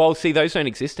than that. Well, see, those don't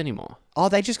exist anymore. Oh,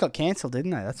 they just got cancelled, didn't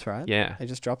they? That's right. Yeah. They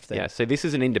just dropped them. Yeah, so this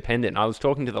is an independent. I was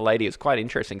talking to the lady. It's quite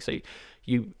interesting. So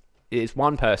it's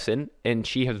one person, and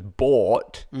she has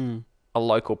bought a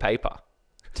local paper,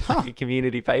 like a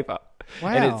community paper. Wow.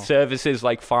 And it services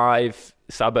like 5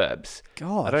 suburbs.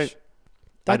 Gosh.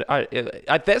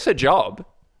 That's a job.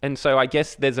 And so I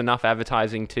guess there's enough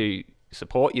advertising to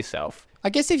support yourself. I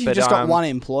guess if you've just got one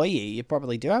employee, you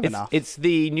probably do have enough. It's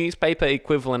the newspaper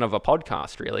equivalent of a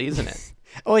podcast, really, isn't it?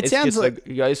 Oh, it sounds like...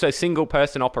 It's a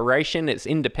single-person operation. It's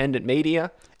independent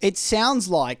media. It sounds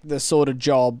like the sort of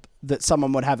job that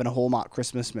someone would have in a Hallmark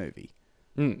Christmas movie.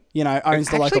 Owns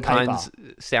the local paper.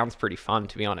 Sounds pretty fun,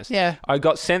 to be honest. Yeah. I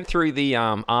got sent through the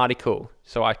article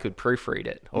so I could proofread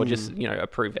it or just,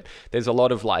 approve it. There's a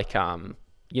lot of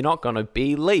you're not going to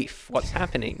believe what's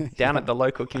happening down at the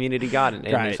local community garden.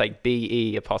 And it's like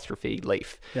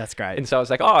BE''leaf. That's great. And so I was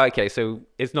like, oh, okay, so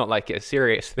it's not like a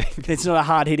serious thing. It's not a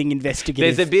hard-hitting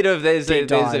investigative.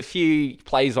 There's a few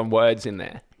plays on words in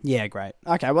there. Yeah, great.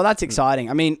 Okay, well, that's exciting.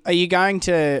 I mean, are you going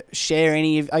to share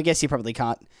any of... I guess you probably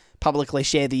can't publicly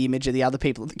share the image of the other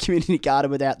people at the community garden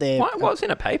without their... Well, it's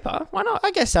in a paper. Why not? I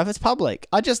guess so, if it's public.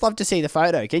 I'd just love to see the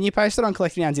photo. Can you post it on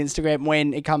Collecting Noun's Instagram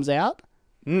when it comes out?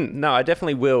 No, I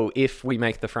definitely will if we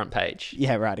make the front page.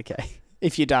 Yeah, right, okay.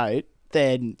 If you don't,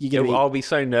 then you're going to be... I'll be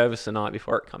so nervous the night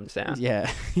before it comes down.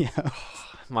 Yeah.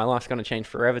 My life's going to change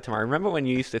forever tomorrow. Remember when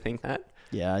you used to think that?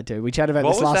 Yeah, I do. We chatted about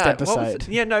this last episode.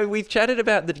 We chatted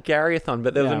about the Garyathon,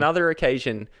 but there was another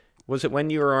occasion. Was it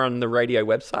when you were on the radio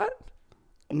website?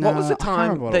 No, what was the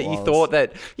time that you thought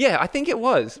that... Yeah, I think it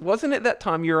was. Wasn't it that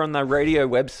time you were on the radio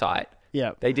website?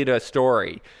 Yeah. They did a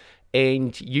story.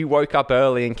 And you woke up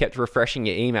early and kept refreshing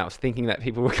your emails thinking that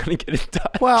people were going to get in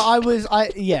touch. Well,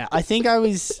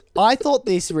 I thought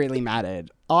this really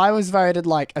mattered. I was voted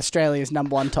like Australia's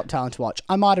 #1 top talent to watch.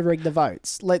 I might have rigged the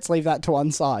votes. Let's leave that to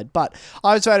one side. But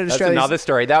I was voted Australia's... That's another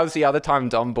story. That was the other time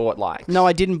Dom bought likes. No,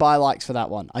 I didn't buy likes for that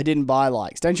one. I didn't buy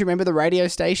likes. Don't you remember the radio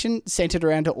station sent it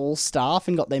around to all staff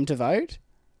and got them to vote?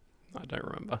 I don't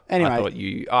remember.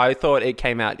 Anyway. I thought it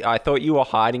came out. I thought you were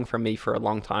hiding from me for a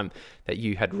long time that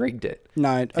you had rigged it.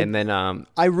 No. And then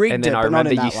I rigged it, but not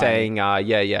in that way. I remember you saying,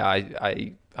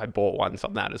 I bought ones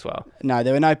on that as well. No,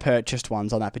 there were no purchased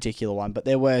ones on that particular one, but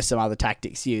there were some other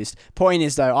tactics used. Point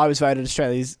is, though, I was voted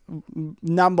Australia's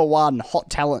 #1 hot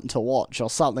talent to watch or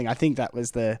something. I think that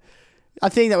was the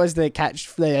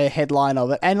headline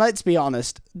of it. And let's be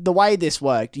honest, the way this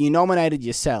worked, you nominated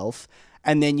yourself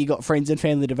and then you got friends and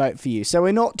family to vote for you. So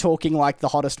we're not talking like the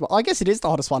hottest... I guess it is the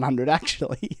hottest 100,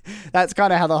 actually. That's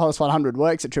kind of how the hottest 100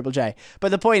 works at Triple J. But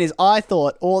the point is, I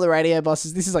thought all the radio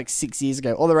bosses... This is like 6 years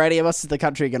ago. All the radio bosses of the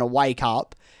country are going to wake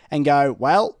up and go,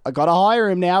 well, I got to hire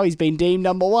him now. He's been deemed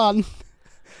 #1.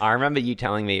 I remember you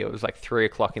telling me it was like 3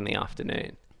 o'clock in the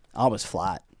afternoon. I was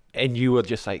flat. And you were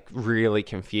just like really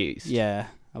confused. Yeah.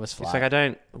 I was flat. It's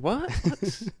like, what?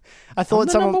 I thought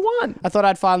 #1. I thought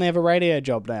I'd finally have a radio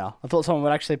job now. I thought someone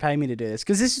would actually pay me to do this.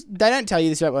 Because they don't tell you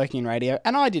this about working in radio,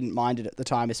 and I didn't mind it at the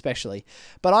time especially.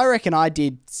 But I reckon I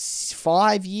did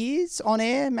 5 years on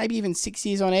air, maybe even 6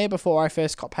 years on air before I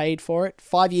first got paid for it.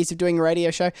 5 years of doing a radio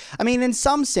show. I mean, in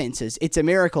some senses, it's a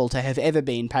miracle to have ever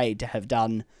been paid to have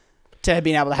been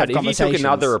able to have conversations. If you took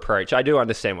another approach, I do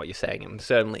understand what you're saying, and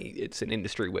certainly it's an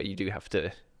industry where you do have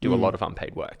to do a lot of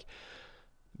unpaid work.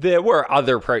 There were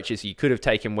other approaches you could have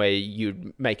taken where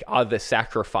you'd make other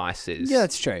sacrifices. Yeah,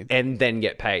 that's true. And then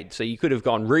get paid. So you could have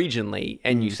gone regionally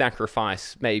and you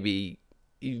sacrifice maybe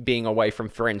being away from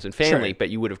friends and family, but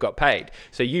you would have got paid.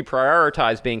 So you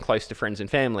prioritize being close to friends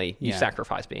and family. You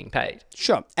sacrifice being paid.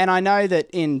 Sure. And I know that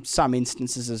in some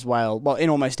instances as well, in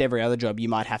almost every other job, you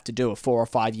might have to do a 4 or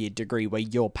 5 year degree where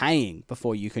you're paying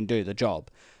before you can do the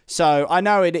job. So I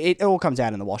know it all comes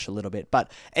out in the wash a little bit. But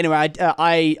anyway,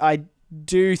 I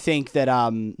do think that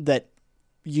that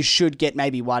you should get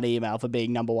maybe one email for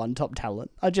being #1 top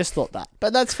talent. I just thought that,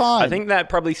 but that's fine. I think that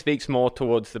probably speaks more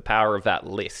towards the power of that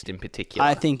list in particular.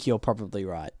 I think you're probably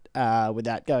right.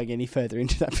 Without going any further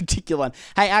into that particular one.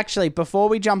 Hey, actually, before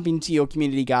we jump into your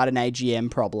community garden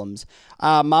AGM problems,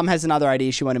 Mum has another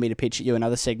idea she wanted me to pitch at you,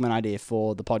 another segment idea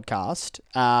for the podcast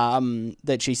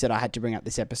that she said I had to bring up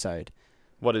this episode.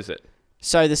 What is it?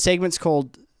 So the segment's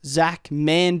called Zach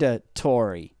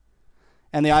Mandatory.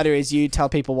 And the idea is you tell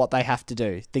people what they have to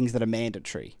do, things that are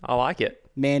mandatory. I like it.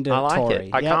 Mandatory. I like it.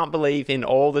 I can't believe in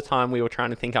all the time we were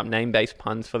trying to think up name-based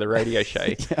puns for the radio show,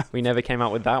 we never came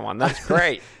up with that one. That's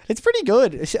great. It's pretty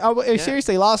good.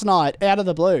 Seriously, last night, out of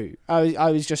the blue,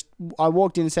 I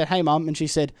walked in and said, hey, Mum, and she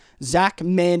said, Zach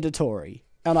Mandatory.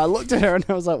 And I looked at her and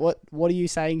I was like, what are you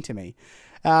saying to me?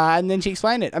 And then she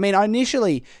explained it. I mean,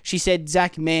 initially, she said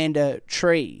Zach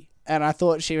Mandatory. And I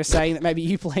thought she was saying that maybe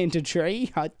you planted a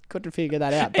tree. I couldn't figure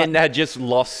that out. And had just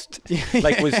lost,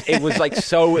 it was like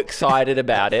so excited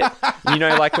about it. You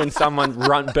know, like when someone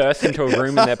bursts into a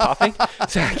room and they're puffing.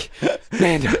 Zach,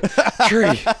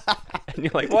 tree. And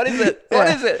you're like, what is it? What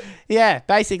is it? Yeah,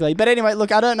 basically. But anyway,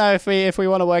 look, I don't know if we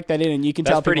want to work that in and you can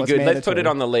tell people pretty good. Mandatory. Let's put it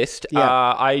on the list. Yeah.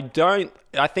 I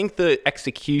think the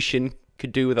execution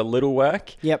could do with a little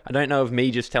work. Yep. I don't know if me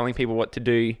just telling people what to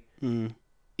do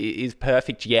is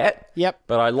perfect yet. Yep.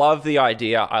 But I love the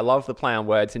idea. I love the play on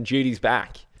words, and Judy's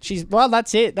back.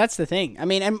 That's it. That's the thing. I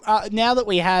mean, and now that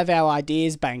we have our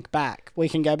ideas bank back, we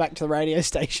can go back to the radio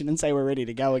station and say we're ready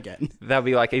to go again. They'll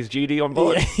be like, is Judy on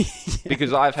board? Yeah.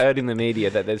 Because I've heard in the media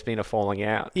that there's been a falling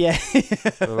out. Yeah.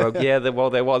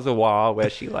 There was a while where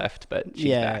she left, but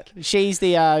she's back. She's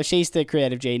the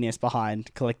creative genius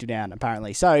behind Collective Noun,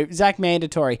 apparently. So, Zach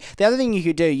Mandatory. The other thing you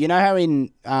could do, you know how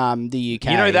in the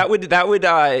UK... You know, that would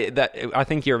I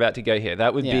think you're about to go here.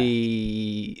 That would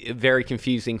be very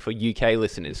confusing for UK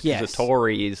listeners, because a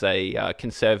Tory is a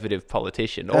conservative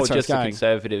politician, or just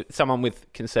someone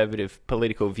with conservative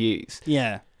political views.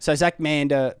 Yeah. So Zach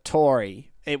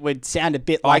Mandatory, it would sound a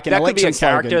bit like an election That could be a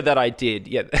character slogan. that I did.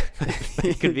 Yeah,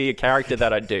 it could be a character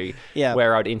that I do. Yeah.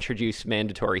 Where I'd introduce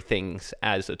mandatory things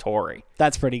as a Tory.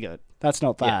 That's pretty good. That's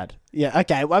not bad. Yeah.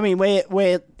 Okay. Well, I mean,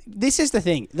 we're. This is the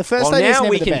thing. The first. Well, idea is now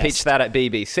never we the can best. pitch that at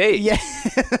BBC. Yeah.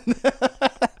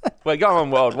 We're going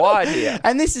worldwide here.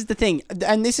 And this is the thing.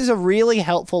 And this is a really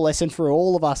helpful lesson for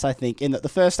all of us, I think, in that the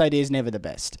first idea is never the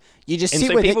best. You just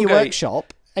sit with it, you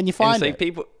workshop, and you find it.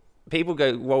 People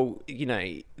go, well, you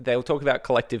know, they'll talk about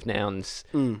collective nouns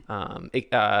when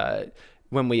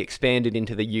we expanded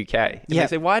into the UK. And they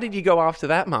say, why did you go after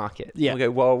that market? Yeah. We'll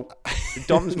go, well,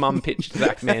 Dom's mum pitched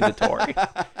Zach Mandatory.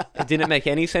 It didn't make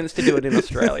any sense to do it in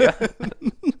Australia.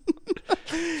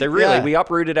 So really, we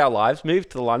uprooted our lives, moved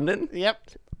to London. Yep.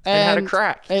 And had a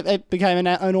crack. It became an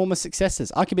enormous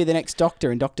success. I could be the next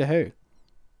Doctor in Doctor Who.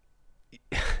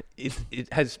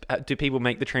 Do people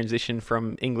make the transition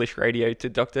from English radio to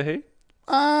Doctor Who?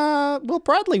 Well,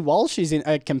 Bradley Walsh is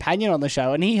a companion on the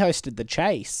show, and he hosted The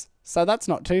Chase, so that's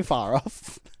not too far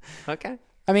off. Okay.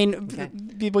 I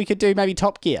mean, we could do maybe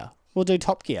Top Gear. We'll do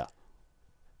Top Gear.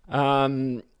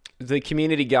 The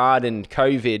community guard and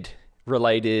COVID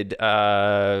related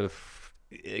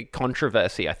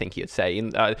controversy, I think you'd say.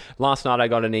 Last night I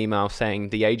got an email saying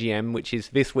the AGM, which is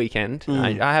this weekend.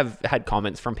 I have had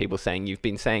comments from people saying you've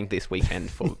been saying this weekend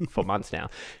for months now.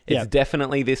 It's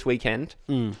definitely this weekend.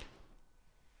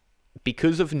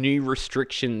 Because of new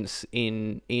restrictions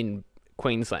in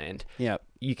Queensland,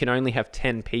 you can only have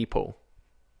 10 people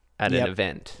at an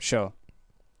event. Sure.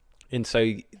 And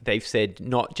so they've said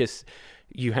not just...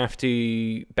 You have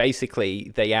to...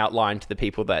 Basically, they outlined to the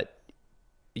people that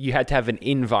you had to have an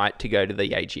invite to go to the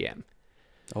AGM.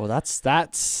 Oh, that's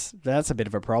a bit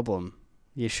of a problem.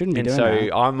 You shouldn't be doing that. And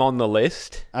so I'm on the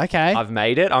list. Okay. I've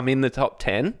made it. I'm in the top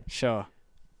 10. Sure.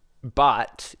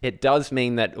 But it does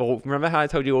mean that... remember how I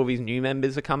told you all these new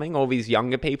members are coming? All these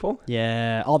younger people?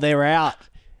 Yeah. Oh, they're out.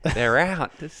 They're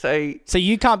out. So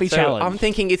you can't be challenged. I'm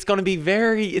thinking it's going to be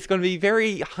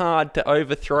very hard to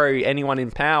overthrow anyone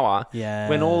in power. Yeah.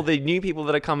 When all the new people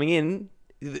that are coming in...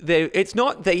 It's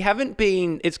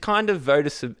kind of voter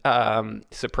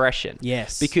suppression.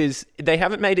 Yes. Because they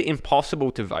haven't made it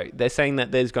impossible to vote. They're saying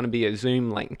that there's going to be a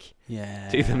Zoom link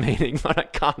to the meeting, but I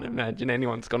can't imagine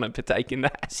anyone's going to partake in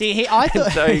that. See,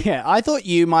 I thought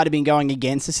you might have been going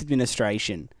against this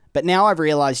administration, but now I've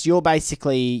realised you're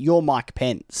Mike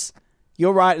Pence.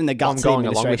 You're right in the guts of the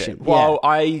administration. Well,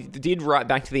 I did write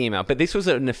back to the email, but this was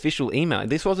an official email.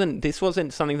 This wasn't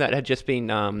something that had just been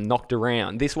knocked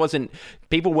around.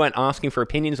 People weren't asking for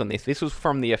opinions on this. This was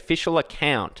from the official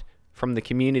account from the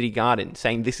community garden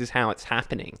saying this is how it's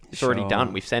happening. It's already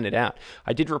done. We've sent it out.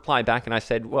 I did reply back and I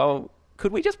said, well,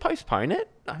 could we just postpone it?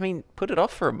 I mean, put it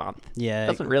off for a month. Yeah. It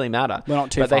doesn't really matter. We're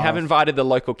not too But far they have off. invited the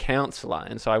local councillor,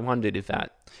 and so I wondered if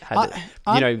that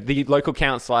the local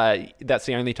councillor, that's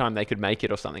the only time they could make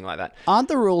it or something like that. Aren't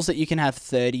the rules that you can have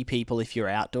 30 people if you're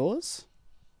outdoors?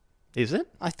 Is it?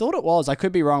 I thought it was. I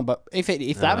could be wrong, but if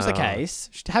that was the case,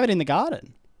 have it in the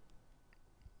garden.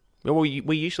 Well,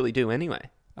 we usually do anyway.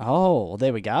 Oh, well,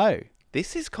 there we go.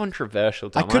 This is controversial,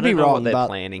 Tom. I could be don't know wrong, what they're but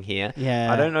planning here.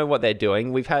 Yeah. I don't know what they're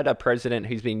doing. We've had a president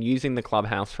who's been using the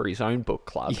clubhouse for his own book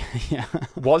club. Yeah.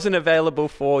 Wasn't available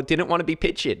didn't want to be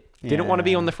pictured. Didn't want to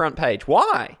be on the front page.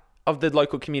 Why? Of the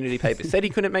local community paper. Said he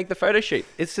couldn't make the photo shoot.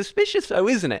 It's suspicious though,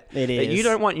 isn't it? It is. That you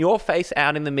don't want your face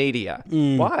out in the media.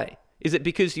 Why? Is it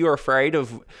because you're afraid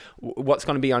of what's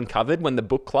going to be uncovered when the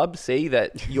book club see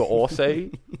that you're also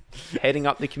heading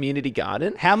up the community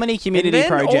garden? How many community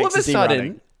projects all of a is he sudden,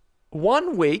 running?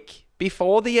 1 week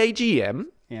before the AGM,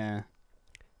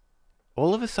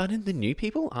 all of a sudden the new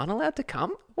people aren't allowed to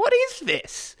come? What is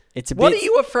this? What are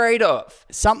you afraid of?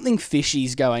 Something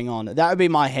fishy's going on. That would be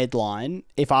my headline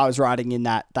if I was writing in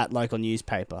that local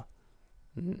newspaper.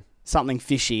 Something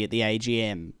fishy at the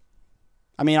AGM.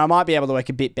 I mean, I might be able to work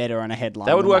a bit better on a headline.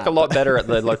 That would work a lot better at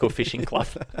the local fishing club.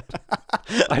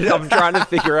 I'm trying to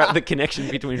figure out the connection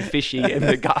between fishy and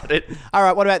the garden. All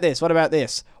right, what about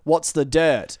this? What's the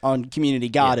dirt on community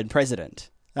garden president?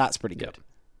 That's pretty good.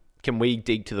 can we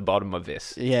dig to the bottom of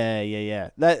this? Yeah.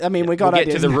 We got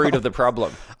to the root of the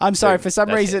problem. I'm sorry. For some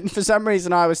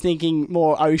reason, I was thinking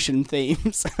more ocean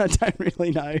themes. I don't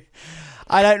really know.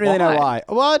 I don't really know why.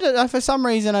 Well, for some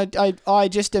reason, I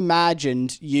just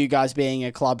imagined you guys being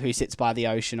a club who sits by the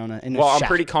ocean in a shack. I'm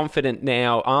pretty confident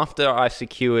now, after I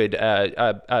secured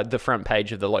the front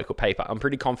page of the local paper, I'm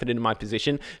pretty confident in my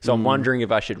position, so I'm wondering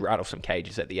if I should rattle some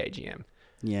cages at the AGM.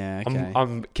 Yeah, okay.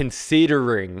 I'm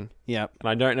considering, and Yep.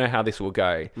 I don't know how this will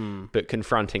go, but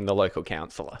confronting the local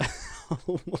councillor.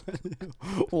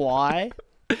 Why?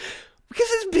 Because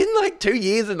it's been like 2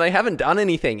 years and they haven't done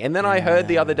anything. And then I heard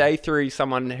the other day through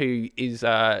someone who is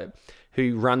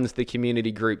who runs the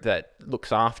community group that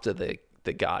looks after the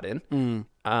garden.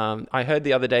 I heard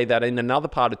the other day that in another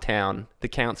part of town, the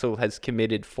council has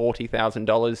committed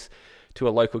 $40,000 to a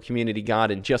local community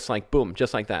garden, just like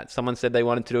that. Someone said they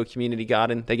wanted to do a community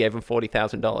garden. They gave them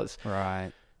 $40,000.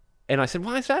 Right. And I said,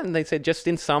 why is that? And they said, just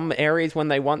in some areas when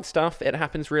they want stuff, it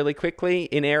happens really quickly.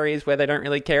 In areas where they don't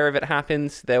really care if it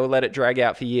happens, they will let it drag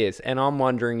out for years. And I'm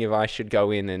wondering if I should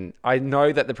go in and... I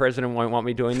know that the president won't want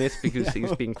me doing this because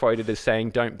he's been quoted as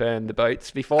saying, don't burn the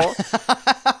boats before.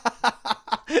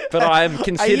 But I'm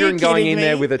considering going in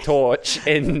there with a torch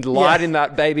and lighting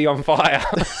that baby on fire.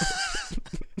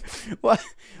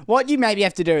 What you maybe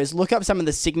have to do is look up some of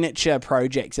the signature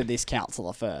projects of this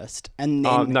councillor first, and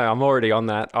then... No, I'm already on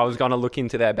that. I was going to look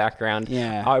into their background.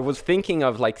 Yeah. I was thinking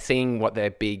of like seeing what their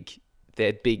big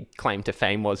claim to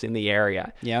fame was in the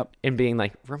area. Yep. And being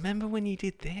like, remember when you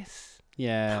did this?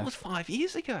 Yeah. That was 5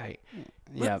 years ago.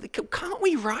 Yeah. Can't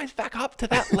we rise back up to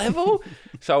that level?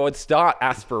 So I would start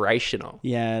aspirational.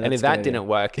 Yeah, and if that didn't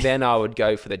work, then I would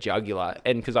go for the jugular,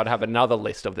 and because I'd have another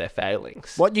list of their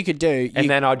failings. What you could do... And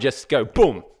then I'd just go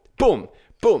boom, boom,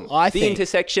 boom. I the think...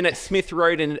 intersection at Smith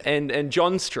Road and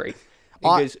John Street.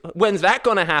 Because when's that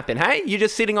going to happen? Hey, you're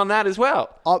just sitting on that as well.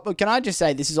 Can I just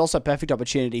say, this is also a perfect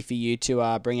opportunity for you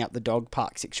to bring up the dog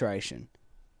park situation.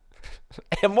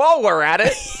 And while we're at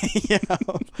it,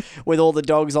 with all the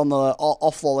dogs on the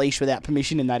off the leash without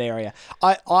permission in that area,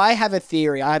 I have a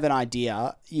theory. I have an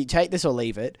idea. You take this or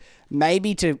leave it.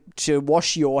 Maybe to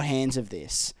wash your hands of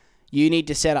this, you need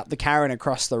to set up the Karen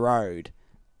across the road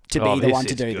to be the one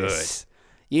to do this.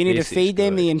 You need to feed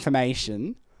them the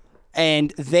information,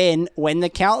 and then when the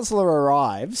councillor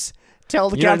arrives, tell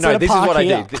the councillor to park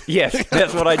here. This is what I do. Yes,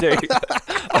 that's what I do.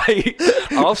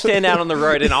 I'll stand out on the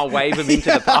road and I'll wave them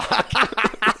into the park.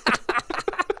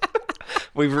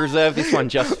 We've reserved this one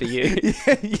just for you.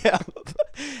 Yeah.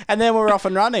 And then we're off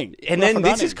and running. And then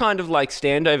this is kind of like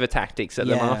standover tactics that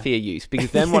the mafia use,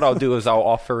 because then what I'll do is I'll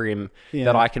offer him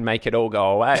that I can make it all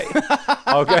go away.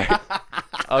 I'll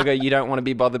go, you don't want to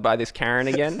be bothered by this Karen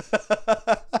again?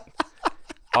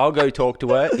 I'll go talk to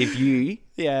her if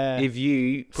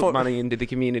you put money into the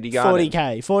community garden.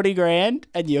 40K, 40 grand,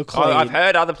 and you're clean. I've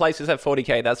heard other places have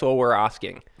 40K. That's all we're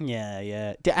asking.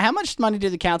 Yeah. How much money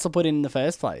did the council put in the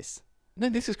first place? No,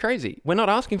 this is crazy. We're not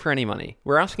asking for any money.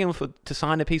 We're asking them to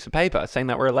sign a piece of paper saying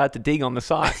that we're allowed to dig on the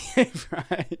site.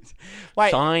 Right.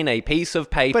 Wait, sign a piece of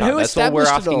paper. But who That's all we're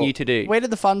asking you to do. Where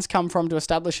did the funds come from to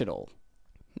establish it all?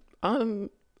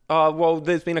 Well,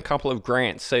 there's been a couple of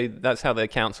grants. So that's how the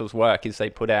councils work, is they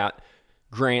put out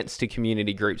grants to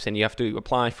community groups and you have to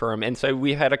apply for them. And so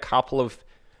we had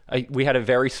we had a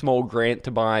very small grant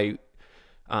to buy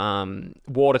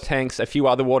water tanks. A few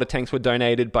other water tanks were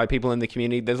donated by people in the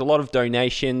community. There's a lot of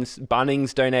donations.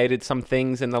 Bunnings donated some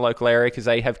things in the local area because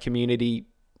they have community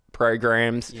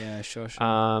programs. Yeah, sure.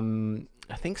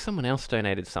 I think someone else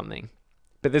donated something.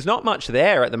 But there's not much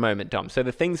there at the moment, Dom. So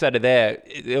the things that are there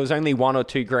was only 1 or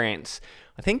 2 grants.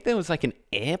 I think there was like an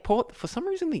airport. For some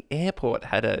reason, the airport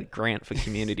had a grant for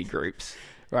community groups.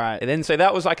 Right. And then so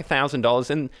that was like $1,000.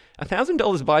 And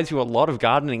 $1,000 buys you a lot of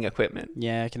gardening equipment.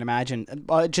 Yeah, I can imagine.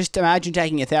 Just imagine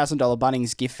taking a $1,000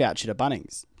 Bunnings gift voucher to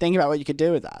Bunnings. Think about what you could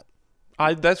do with that.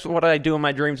 That's what I do in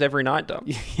my dreams every night, Dom.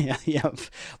 Yeah.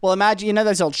 Well, imagine,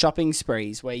 those old shopping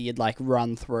sprees where you'd like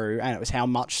run through and it was how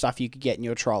much stuff you could get in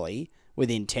your trolley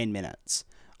within 10 minutes.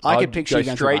 I could picture you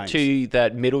going straight to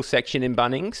that middle section in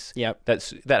Bunnings. Yep.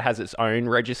 That has its own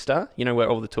register, where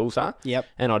all the tools are. Yep.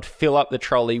 And I'd fill up the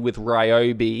trolley with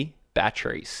Ryobi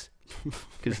batteries.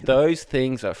 Because those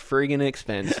things are friggin'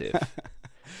 expensive.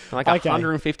 Like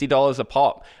 $150 a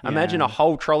pop. Imagine a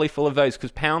whole trolley full of those,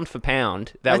 because pound for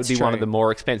pound, that would be one of the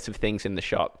more expensive things in the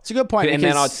shop. It's a good point. And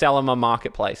then I'd sell them on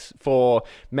Marketplace for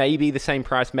maybe the same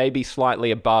price, maybe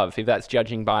slightly above, if that's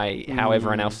judging by how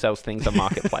everyone else sells things on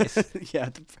Marketplace. Yeah,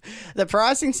 the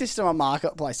pricing system on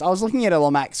Marketplace. I was looking at a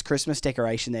Lomax Christmas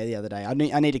decoration there the other day. I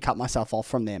need to cut myself off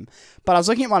from them. But I was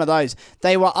looking at one of those.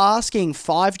 They were asking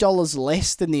 $5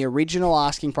 less than the original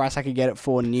asking price I could get it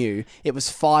for new. It was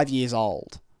 5 years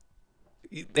old.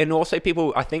 And also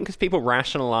I think because people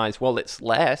rationalize, well, it's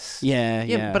less.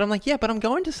 Yeah. But I'm like, but I'm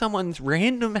going to someone's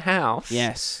random house.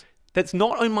 Yes. That's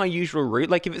not on my usual route.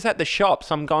 Like, if it's at the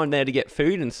shops, I'm going there to get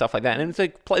food and stuff like that. And it's a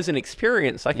pleasant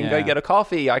experience. I can go get a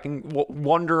coffee. I can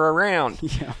wander around.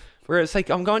 Yeah. Whereas, like,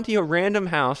 I'm going to your random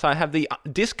house. I have the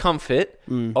discomfort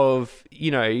of,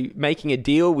 making a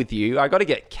deal with you. I got to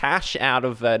get cash out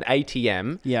of an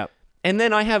ATM. Yeah. And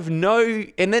then I have and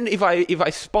then if I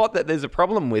spot that there's a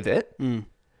problem with it,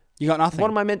 you got nothing. What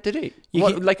am I meant to do?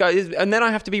 And then I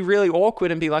have to be really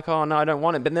awkward and be like, oh no, I don't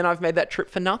want it. But then I've made that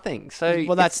trip for nothing. So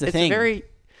that's the thing.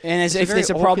 If there's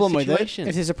a problem with it,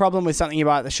 if there's a problem with something you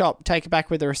buy at the shop, take it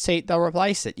back with a receipt. They'll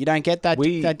replace it. You don't get that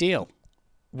deal.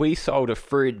 We sold a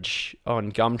fridge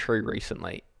on Gumtree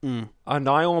recently. And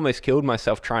I almost killed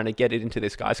myself trying to get it into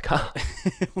this guy's car.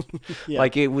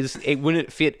 Like, it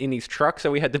wouldn't fit in his truck,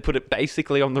 so we had to put it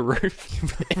basically on the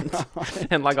roof.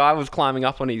 And like, I was climbing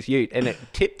up on his ute, and it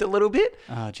tipped a little bit.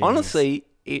 Honestly,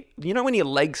 when your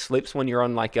leg slips when you're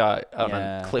on like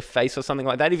a cliff face or something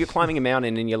like that, if you're climbing a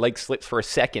mountain and your leg slips for a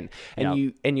second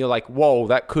and you're like, whoa,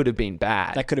 that could have been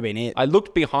bad. That could have been it. I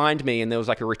looked behind me and there was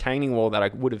like a retaining wall that I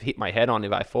would have hit my head on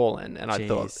if I fallen. And I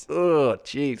thought, oh,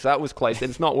 geez, that was close.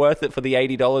 It's not worth it for the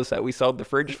 $80 that we sold the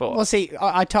fridge for. Well, see,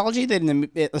 I told you that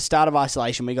at the start of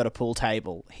isolation, we got a pool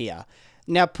table here.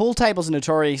 Now, pool tables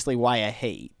notoriously weigh a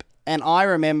heap. And I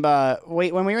remember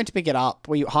when we went to pick it up,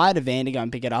 we hired a van to go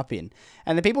and pick it up in.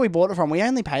 And the people we bought it from, we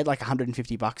only paid like $150 or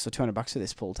 $200 for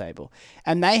this pool table.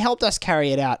 And they helped us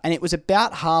carry it out. And it was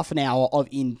about half an hour of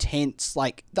intense,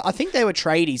 like, I think they were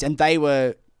tradies and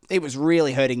it was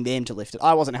really hurting them to lift it.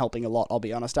 I wasn't helping a lot, I'll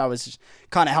be honest. I was just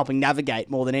kind of helping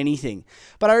navigate more than anything.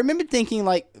 But I remember thinking,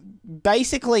 like,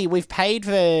 basically we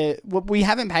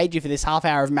haven't paid you for this half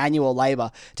hour of manual labor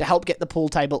to help get the pool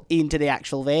table into the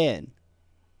actual van.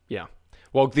 Yeah.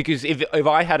 Well, because if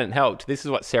I hadn't helped, this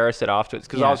is what Sarah said afterwards,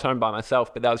 because I was home by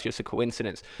myself, but that was just a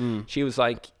coincidence. She was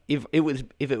like, if it was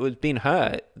been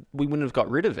her, we wouldn't have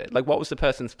got rid of it. Like, what was the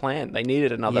person's plan? They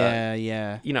needed another,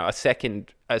 a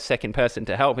second person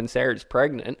to help, and Sarah's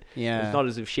pregnant. Yeah. It's not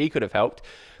as if she could have helped.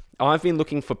 I've been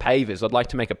looking for pavers. I'd like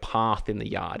to make a path in the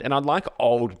yard, and I'd like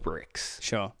old bricks.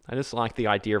 Sure. I just like the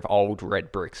idea of old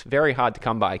red bricks. Very hard to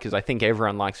come by, because I think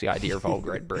everyone likes the idea of old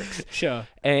red bricks. Sure.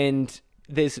 And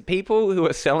there's people who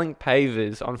are selling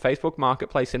pavers on Facebook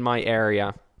Marketplace in my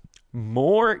area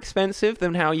more expensive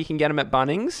than how you can get them at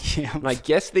Bunnings. Yeah. And I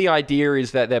guess the idea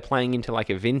is that they're playing into like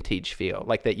a vintage feel,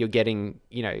 like that you're getting,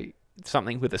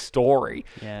 something with a story.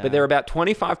 Yeah. But they're about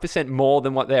 25% more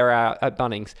than what they're at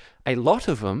Bunnings. A lot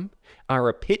of them are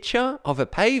a picture of a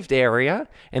paved area,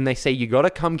 and they say, you got to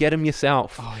come get them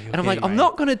yourself. And I'm like, I'm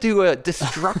not going to do a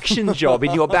destruction job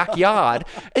in your backyard.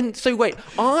 And so, wait,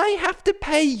 I have to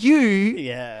pay you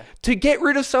to get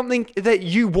rid of something that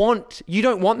you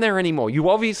don't want there anymore. You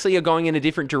obviously are going in a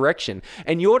different direction,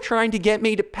 and you're trying to get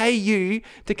me to pay you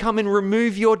to come and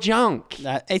remove your junk.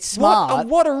 It's smart.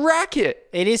 What a racket.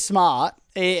 It is smart.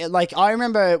 I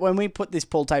remember when we put this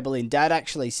pool table in, Dad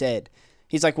actually said,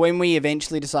 he's like, when we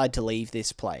eventually decide to leave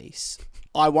this place,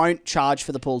 I won't charge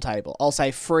for the pool table. I'll say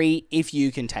free if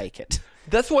you can take it.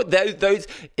 That's what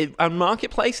on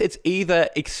Marketplace, it's either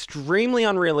extremely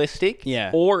unrealistic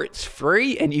or it's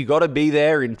free and you got to be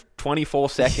there in 24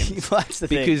 seconds. That's the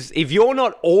thing. Because if you're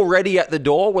not already at the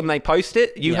door when they post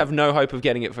it, you have no hope of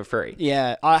getting it for free.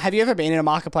 Yeah. Have you ever been in a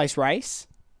Marketplace race?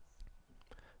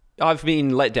 I've been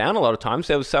let down a lot of times.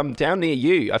 There was some down near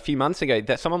you a few months ago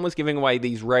that someone was giving away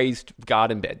these raised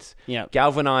garden beds. Yeah.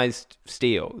 Galvanized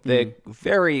steel. They're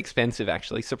very expensive,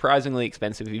 actually. Surprisingly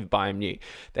expensive if you buy them new.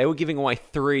 They were giving away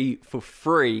 3 for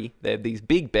free. They're these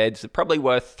big beds. They're probably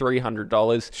worth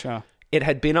 $300. Sure. It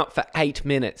had been up for 8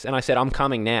 minutes. And I said, I'm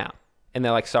coming now. And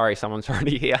they're like, sorry, someone's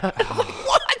already here.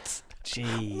 What?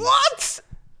 Jeez. What?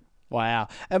 Wow.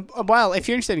 Well, if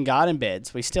you're interested in garden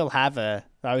beds, we still have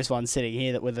those ones sitting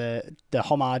here that were the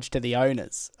homage to the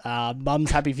owners. Mum's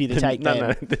happy for you to take them. No,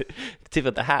 the tip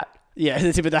of the hat. Yeah,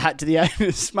 the tip of the hat to the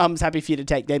owners. Mum's happy for you to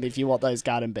take them if you want those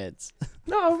garden beds.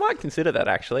 No, I might consider that,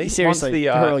 actually. Seriously,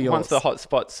 once the hot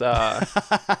spots are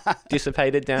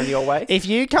dissipated down your way. If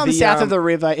you come south of the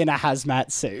river in a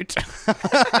hazmat suit...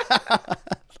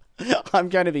 I'm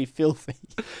going to be filthy.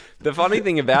 The funny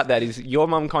thing about that is your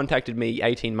mum contacted me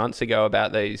 18 months ago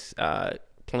about those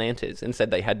planters and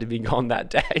said they had to be gone that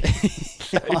day.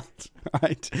 So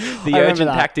right. The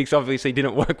urgent tactics obviously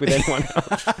didn't work with anyone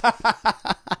else.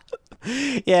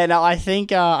 Yeah, no, I think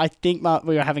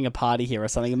we were having a party here or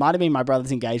something. It might have been my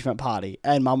brother's engagement party,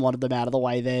 and Mum wanted them out of the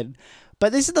way then.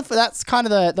 But that's kind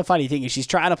of the funny thing is she's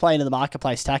trying to play into the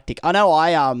marketplace tactic. I know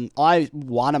I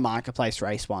won a marketplace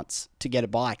race once to get a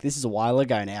bike. This is a while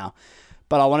ago now,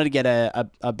 but I wanted to get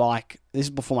a bike. This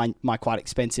is before my quite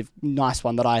expensive, nice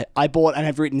one that I bought and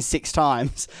have ridden 6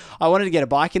 times. I wanted to get a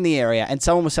bike in the area, and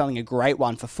someone was selling a great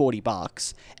one for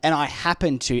 $40, and I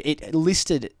happened to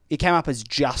it came up as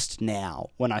just now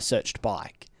when I searched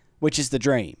bike, which is the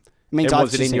dream. It means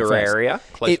was it in your area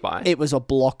close by? It was a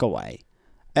block away.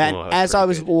 And as I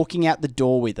was walking out the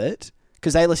door with it,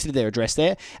 because they listed their address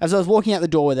there, as I was walking out the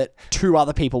door with it, 2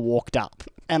 other people walked up.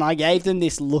 And I gave them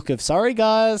this look of, sorry,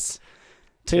 guys,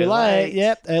 too late.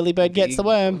 Yep, early bird gets the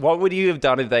worm. What would you have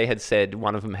done if they had said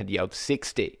one of them had yelled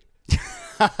 60?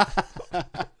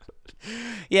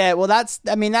 Yeah, well, that's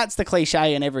the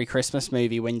cliche in every Christmas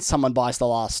movie when someone buys the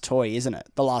last toy, isn't it?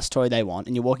 The last toy they want,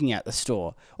 and you're walking out the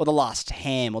store, or the last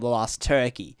ham, or the last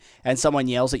turkey, and someone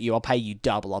yells at you, I'll pay you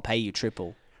double, I'll pay you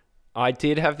triple. I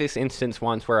did have this instance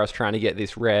once where I was trying to get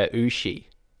this rare ushi.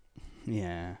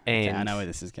 Yeah, and okay, I know where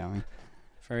this is going.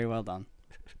 Very well done.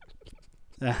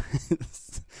 I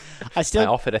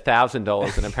offered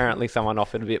 $1,000 and apparently someone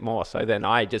offered a bit more, so then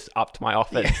I just upped my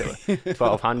offer to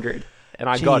 $1,200. And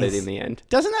I got it in the end.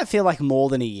 Doesn't that feel like more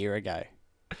than a year ago?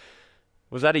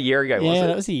 Was that a year ago? Yeah,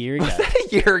 that was a year ago. Was that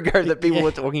a year ago that people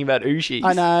were talking about ushis?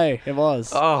 I know, it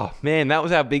was. Oh, man, that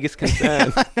was our biggest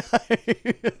concern.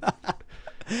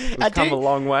 We've come a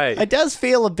long way. It does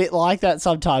feel a bit like that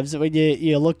sometimes when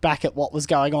you look back at what was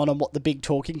going on and what the big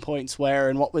talking points were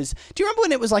and what was... Do you remember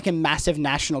when it was like a massive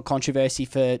national controversy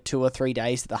for 2 or 3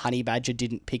 days that the Honey Badger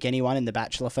didn't pick anyone in the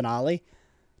Bachelor finale?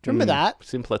 Do you remember that?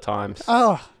 Simpler times.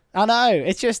 Oh, I know.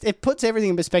 It's just, it puts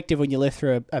everything in perspective when you live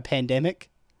through a pandemic.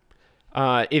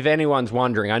 If anyone's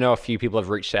wondering, I know a few people have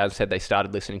reached out and said they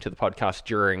started listening to the podcast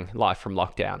during Live from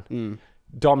Lockdown.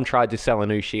 Dom tried to sell an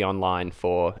ushi online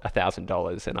for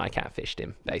 $1,000 and I catfished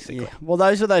him, basically. Yeah. Well,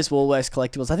 those were those Woolworths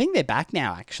collectibles. I think they're back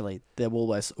now, actually. They're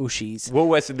Woolworths ushis.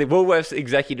 The Woolworths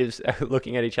executives are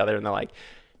looking at each other and they're like,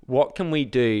 what can we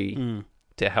do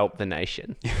to help the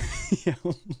nation? Yeah.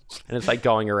 And it's like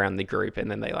going around the group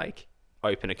and then they like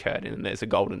open a curtain and there's a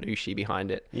golden ushi behind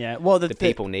it. Yeah, well, the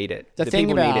people need it. The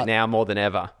people need it now more than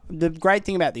ever. The great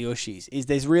thing about the ushis is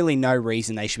there's really no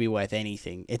reason they should be worth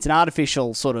anything. It's an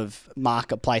artificial sort of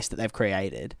marketplace that they've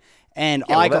created. And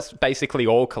that's basically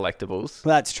all collectibles.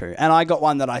 Well, that's true. And I got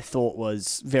one that I thought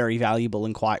was very valuable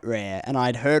and quite rare. And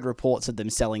I'd heard reports of them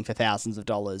selling for thousands of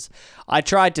dollars. I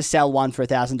tried to sell one for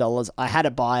 $1,000. I had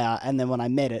a buyer. And then when I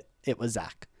met it, it was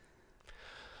Zach.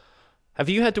 Have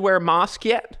you had to wear a mask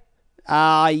yet?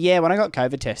 Yeah, when I got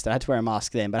COVID tested, I had to wear a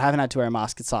mask then, but I haven't had to wear a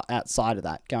mask outside of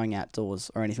that, going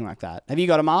outdoors or anything like that. Have you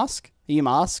got a mask? Are you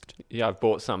masked? Yeah, I've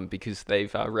bought some because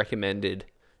they've recommended...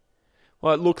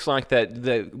 Well, it looks like that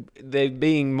they're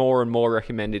being more and more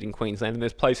recommended in Queensland, and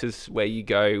there's places where you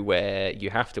go where you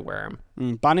have to wear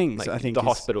them. Bunnings, like I think. The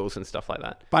hospitals and stuff like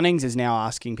that. Bunnings is now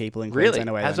asking people in Queensland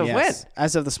to wear them. As of when?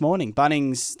 As of this morning.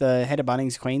 Bunnings, the head of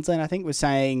Bunnings Queensland, I think, was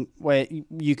saying where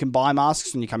you can buy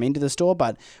masks when you come into the store,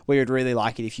 but we would really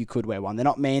like it if you could wear one. They're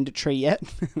not mandatory yet.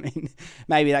 I mean,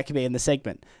 maybe that could be in the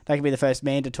segment. That could be the first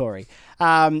mandatory.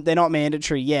 They're not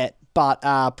mandatory yet. But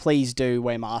please do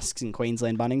wear masks in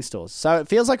Queensland Bunnings stores. So it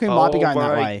feels like we might be going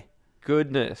that way.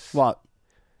 Goodness. What?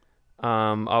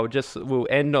 We'll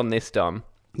end on this, Dom.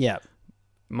 Yeah.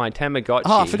 My Tamagotchi.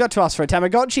 Oh, I forgot to ask for a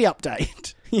Tamagotchi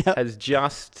update. Yeah. Has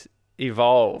just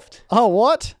evolved. Oh,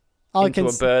 what? Into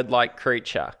a bird-like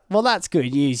creature. Well, that's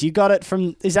good news. You got it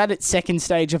from, is that its second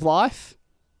stage of life?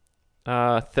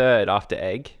 Third after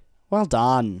egg. Well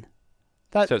done.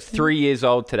 So it's 3 years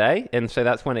old today, and so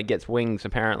that's when it gets wings,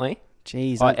 apparently.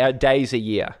 Jeez. Our days a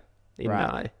year in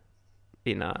Tamagotchi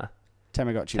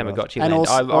land. And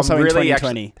also in really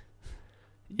 2020.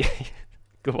 Yeah,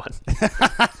 good one.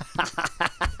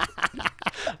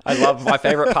 I love, my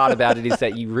favourite part about it is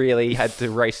that you really had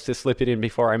to race to slip it in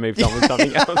before I moved on with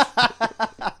something else.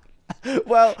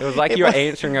 Well, it was like you were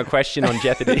answering a question on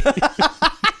Jeopardy.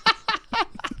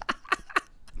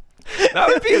 That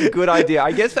would be a good idea.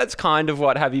 I guess that's kind of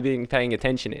what Have You Been Paying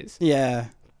Attention is. Yeah.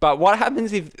 But what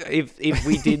happens if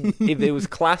it was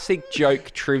classic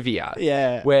joke trivia?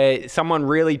 Yeah. Where someone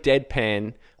really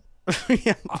deadpan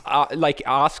like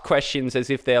ask questions as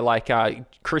if they're like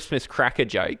Christmas cracker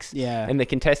jokes. Yeah. And the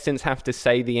contestants have to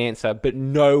say the answer, but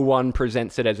no one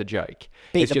presents it as a joke.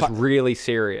 It's just really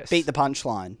serious. Beat the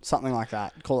punchline, something like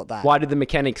that. Call it that. Why did the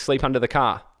mechanic sleep under the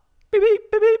car? Beep,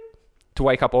 beep, beep, beep. To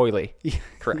wake up oily.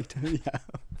 Correct. Yeah.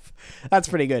 That's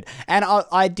pretty good. And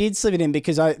I did slip it in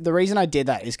because the reason I did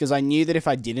that is because I knew that if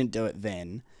I didn't do it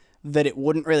then, that it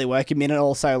wouldn't really work a minute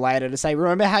or so later to say,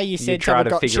 remember how you said you'd try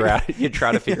to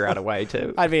figure out a way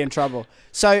to. I'd be in trouble.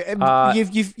 So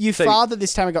you've fathered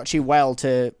this Tamagotchi well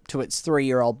to its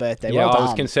 3-year-old birthday. Yeah, well done. I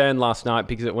was concerned last night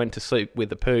because it went to sleep with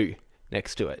the poo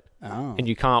next to it. Oh. And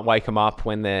you can't wake them up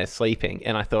when they're sleeping.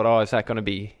 And I thought, is that going to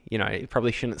be, you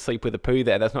probably shouldn't sleep with a poo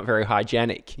there. That's not very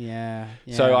hygienic. Yeah.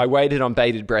 So I waited on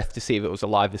bated breath to see if it was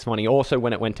alive this morning. Also,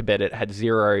 when it went to bed, it had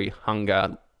 0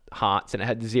 hunger hearts and it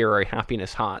had 0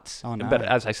 happiness hearts. Oh, no. But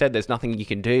as I said, there's nothing you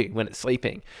can do when it's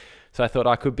sleeping. So I thought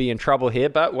I could be in trouble here,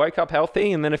 but woke up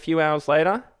healthy. And then a few hours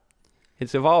later,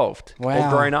 it's evolved or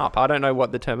grown up. I don't know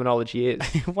what the terminology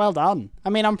is. Well done. I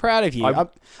mean, I'm proud of you.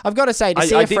 I've got to say, to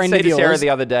see a friend of yours... I did say to Sarah the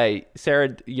other day,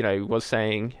 Sarah, was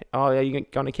saying, oh, are you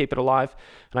going to keep it alive?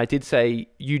 And I did say,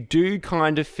 you do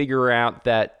kind of figure out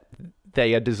that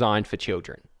they are designed for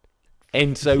children.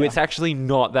 And so it's actually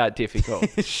not that difficult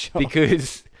Sure.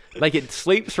 because like it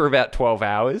sleeps for about 12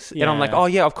 hours. Yeah. And I'm like, oh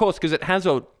yeah, of course, because it has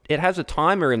a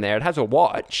timer in there. It has a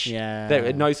watch. Yeah. That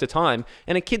it knows the time.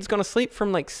 And a kid's going to sleep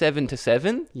from like 7 to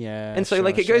 7. Yeah. And so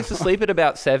it goes to sleep at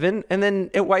about 7 and then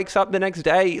it wakes up the next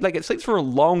day. Like it sleeps for a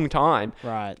long time.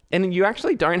 Right. And you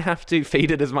actually don't have to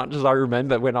feed it as much as I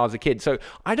remember when I was a kid. So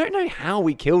I don't know how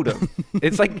we killed him.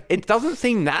 It's like, it doesn't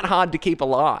seem that hard to keep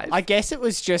alive. I guess it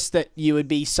was just that you would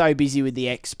be so busy with the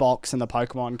Xbox and the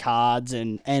Pokemon cards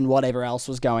and whatever else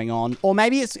was going on. Or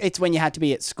maybe it's when you had to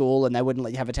be at school and they wouldn't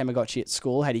let you have a Tamagotchi at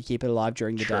school. How do you keep it alive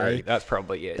during the day? That's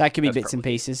probably it. That could be bits and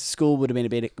pieces. School would have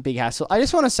been a big hassle. I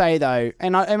just want to say though,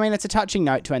 and I mean it's a touching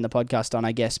note to end the podcast on,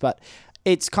 I guess, but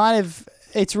it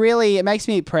makes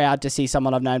me proud to see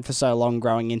someone I've known for so long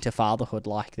growing into fatherhood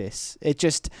like this.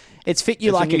 It's fit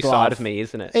you like a glove. It's a new side of me,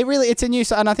 isn't it? It's a new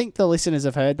side, and I think the listeners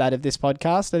have heard that of this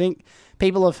podcast. I think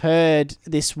people have heard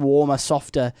this warmer,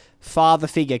 softer father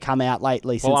figure come out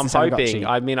lately since the Tamagotchi. Hoping.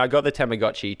 I mean, I got the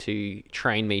Tamagotchi to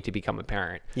train me to become a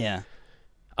parent. Yeah.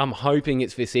 I'm hoping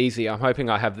it's this easy. I'm hoping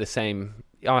I have the same...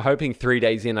 I'm hoping 3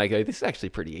 days in, I go, this is actually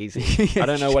pretty easy. I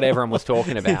don't know what everyone was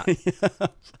talking about.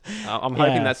 I'm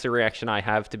hoping that's the reaction I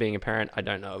have to being a parent. I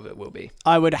don't know if it will be.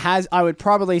 I would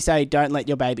probably say don't let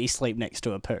your baby sleep next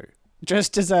to a poo.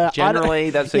 Just as a...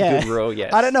 Generally, that's a good rule,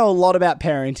 yes. I don't know a lot about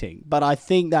parenting, but I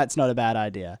think that's not a bad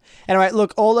idea. Anyway,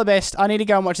 look, all the best. I need to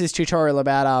go and watch this tutorial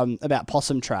about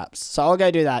possum traps. So I'll go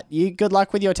do that. You good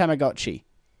luck with your Tamagotchi.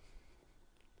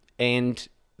 And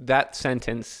that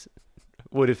sentence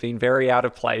would have been very out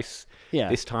of place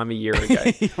this time a year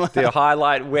ago. To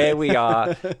highlight where we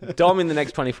are, Dom in the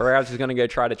next 24 hours is going to go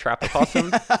try to trap a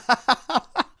possum.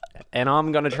 And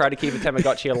I'm going to try to keep a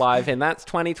Tamagotchi alive. And that's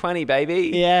 2020,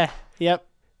 baby. Yeah. Yep.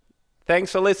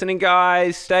 Thanks for listening,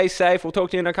 guys. Stay safe. We'll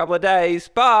talk to you in a couple of days.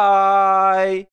 Bye.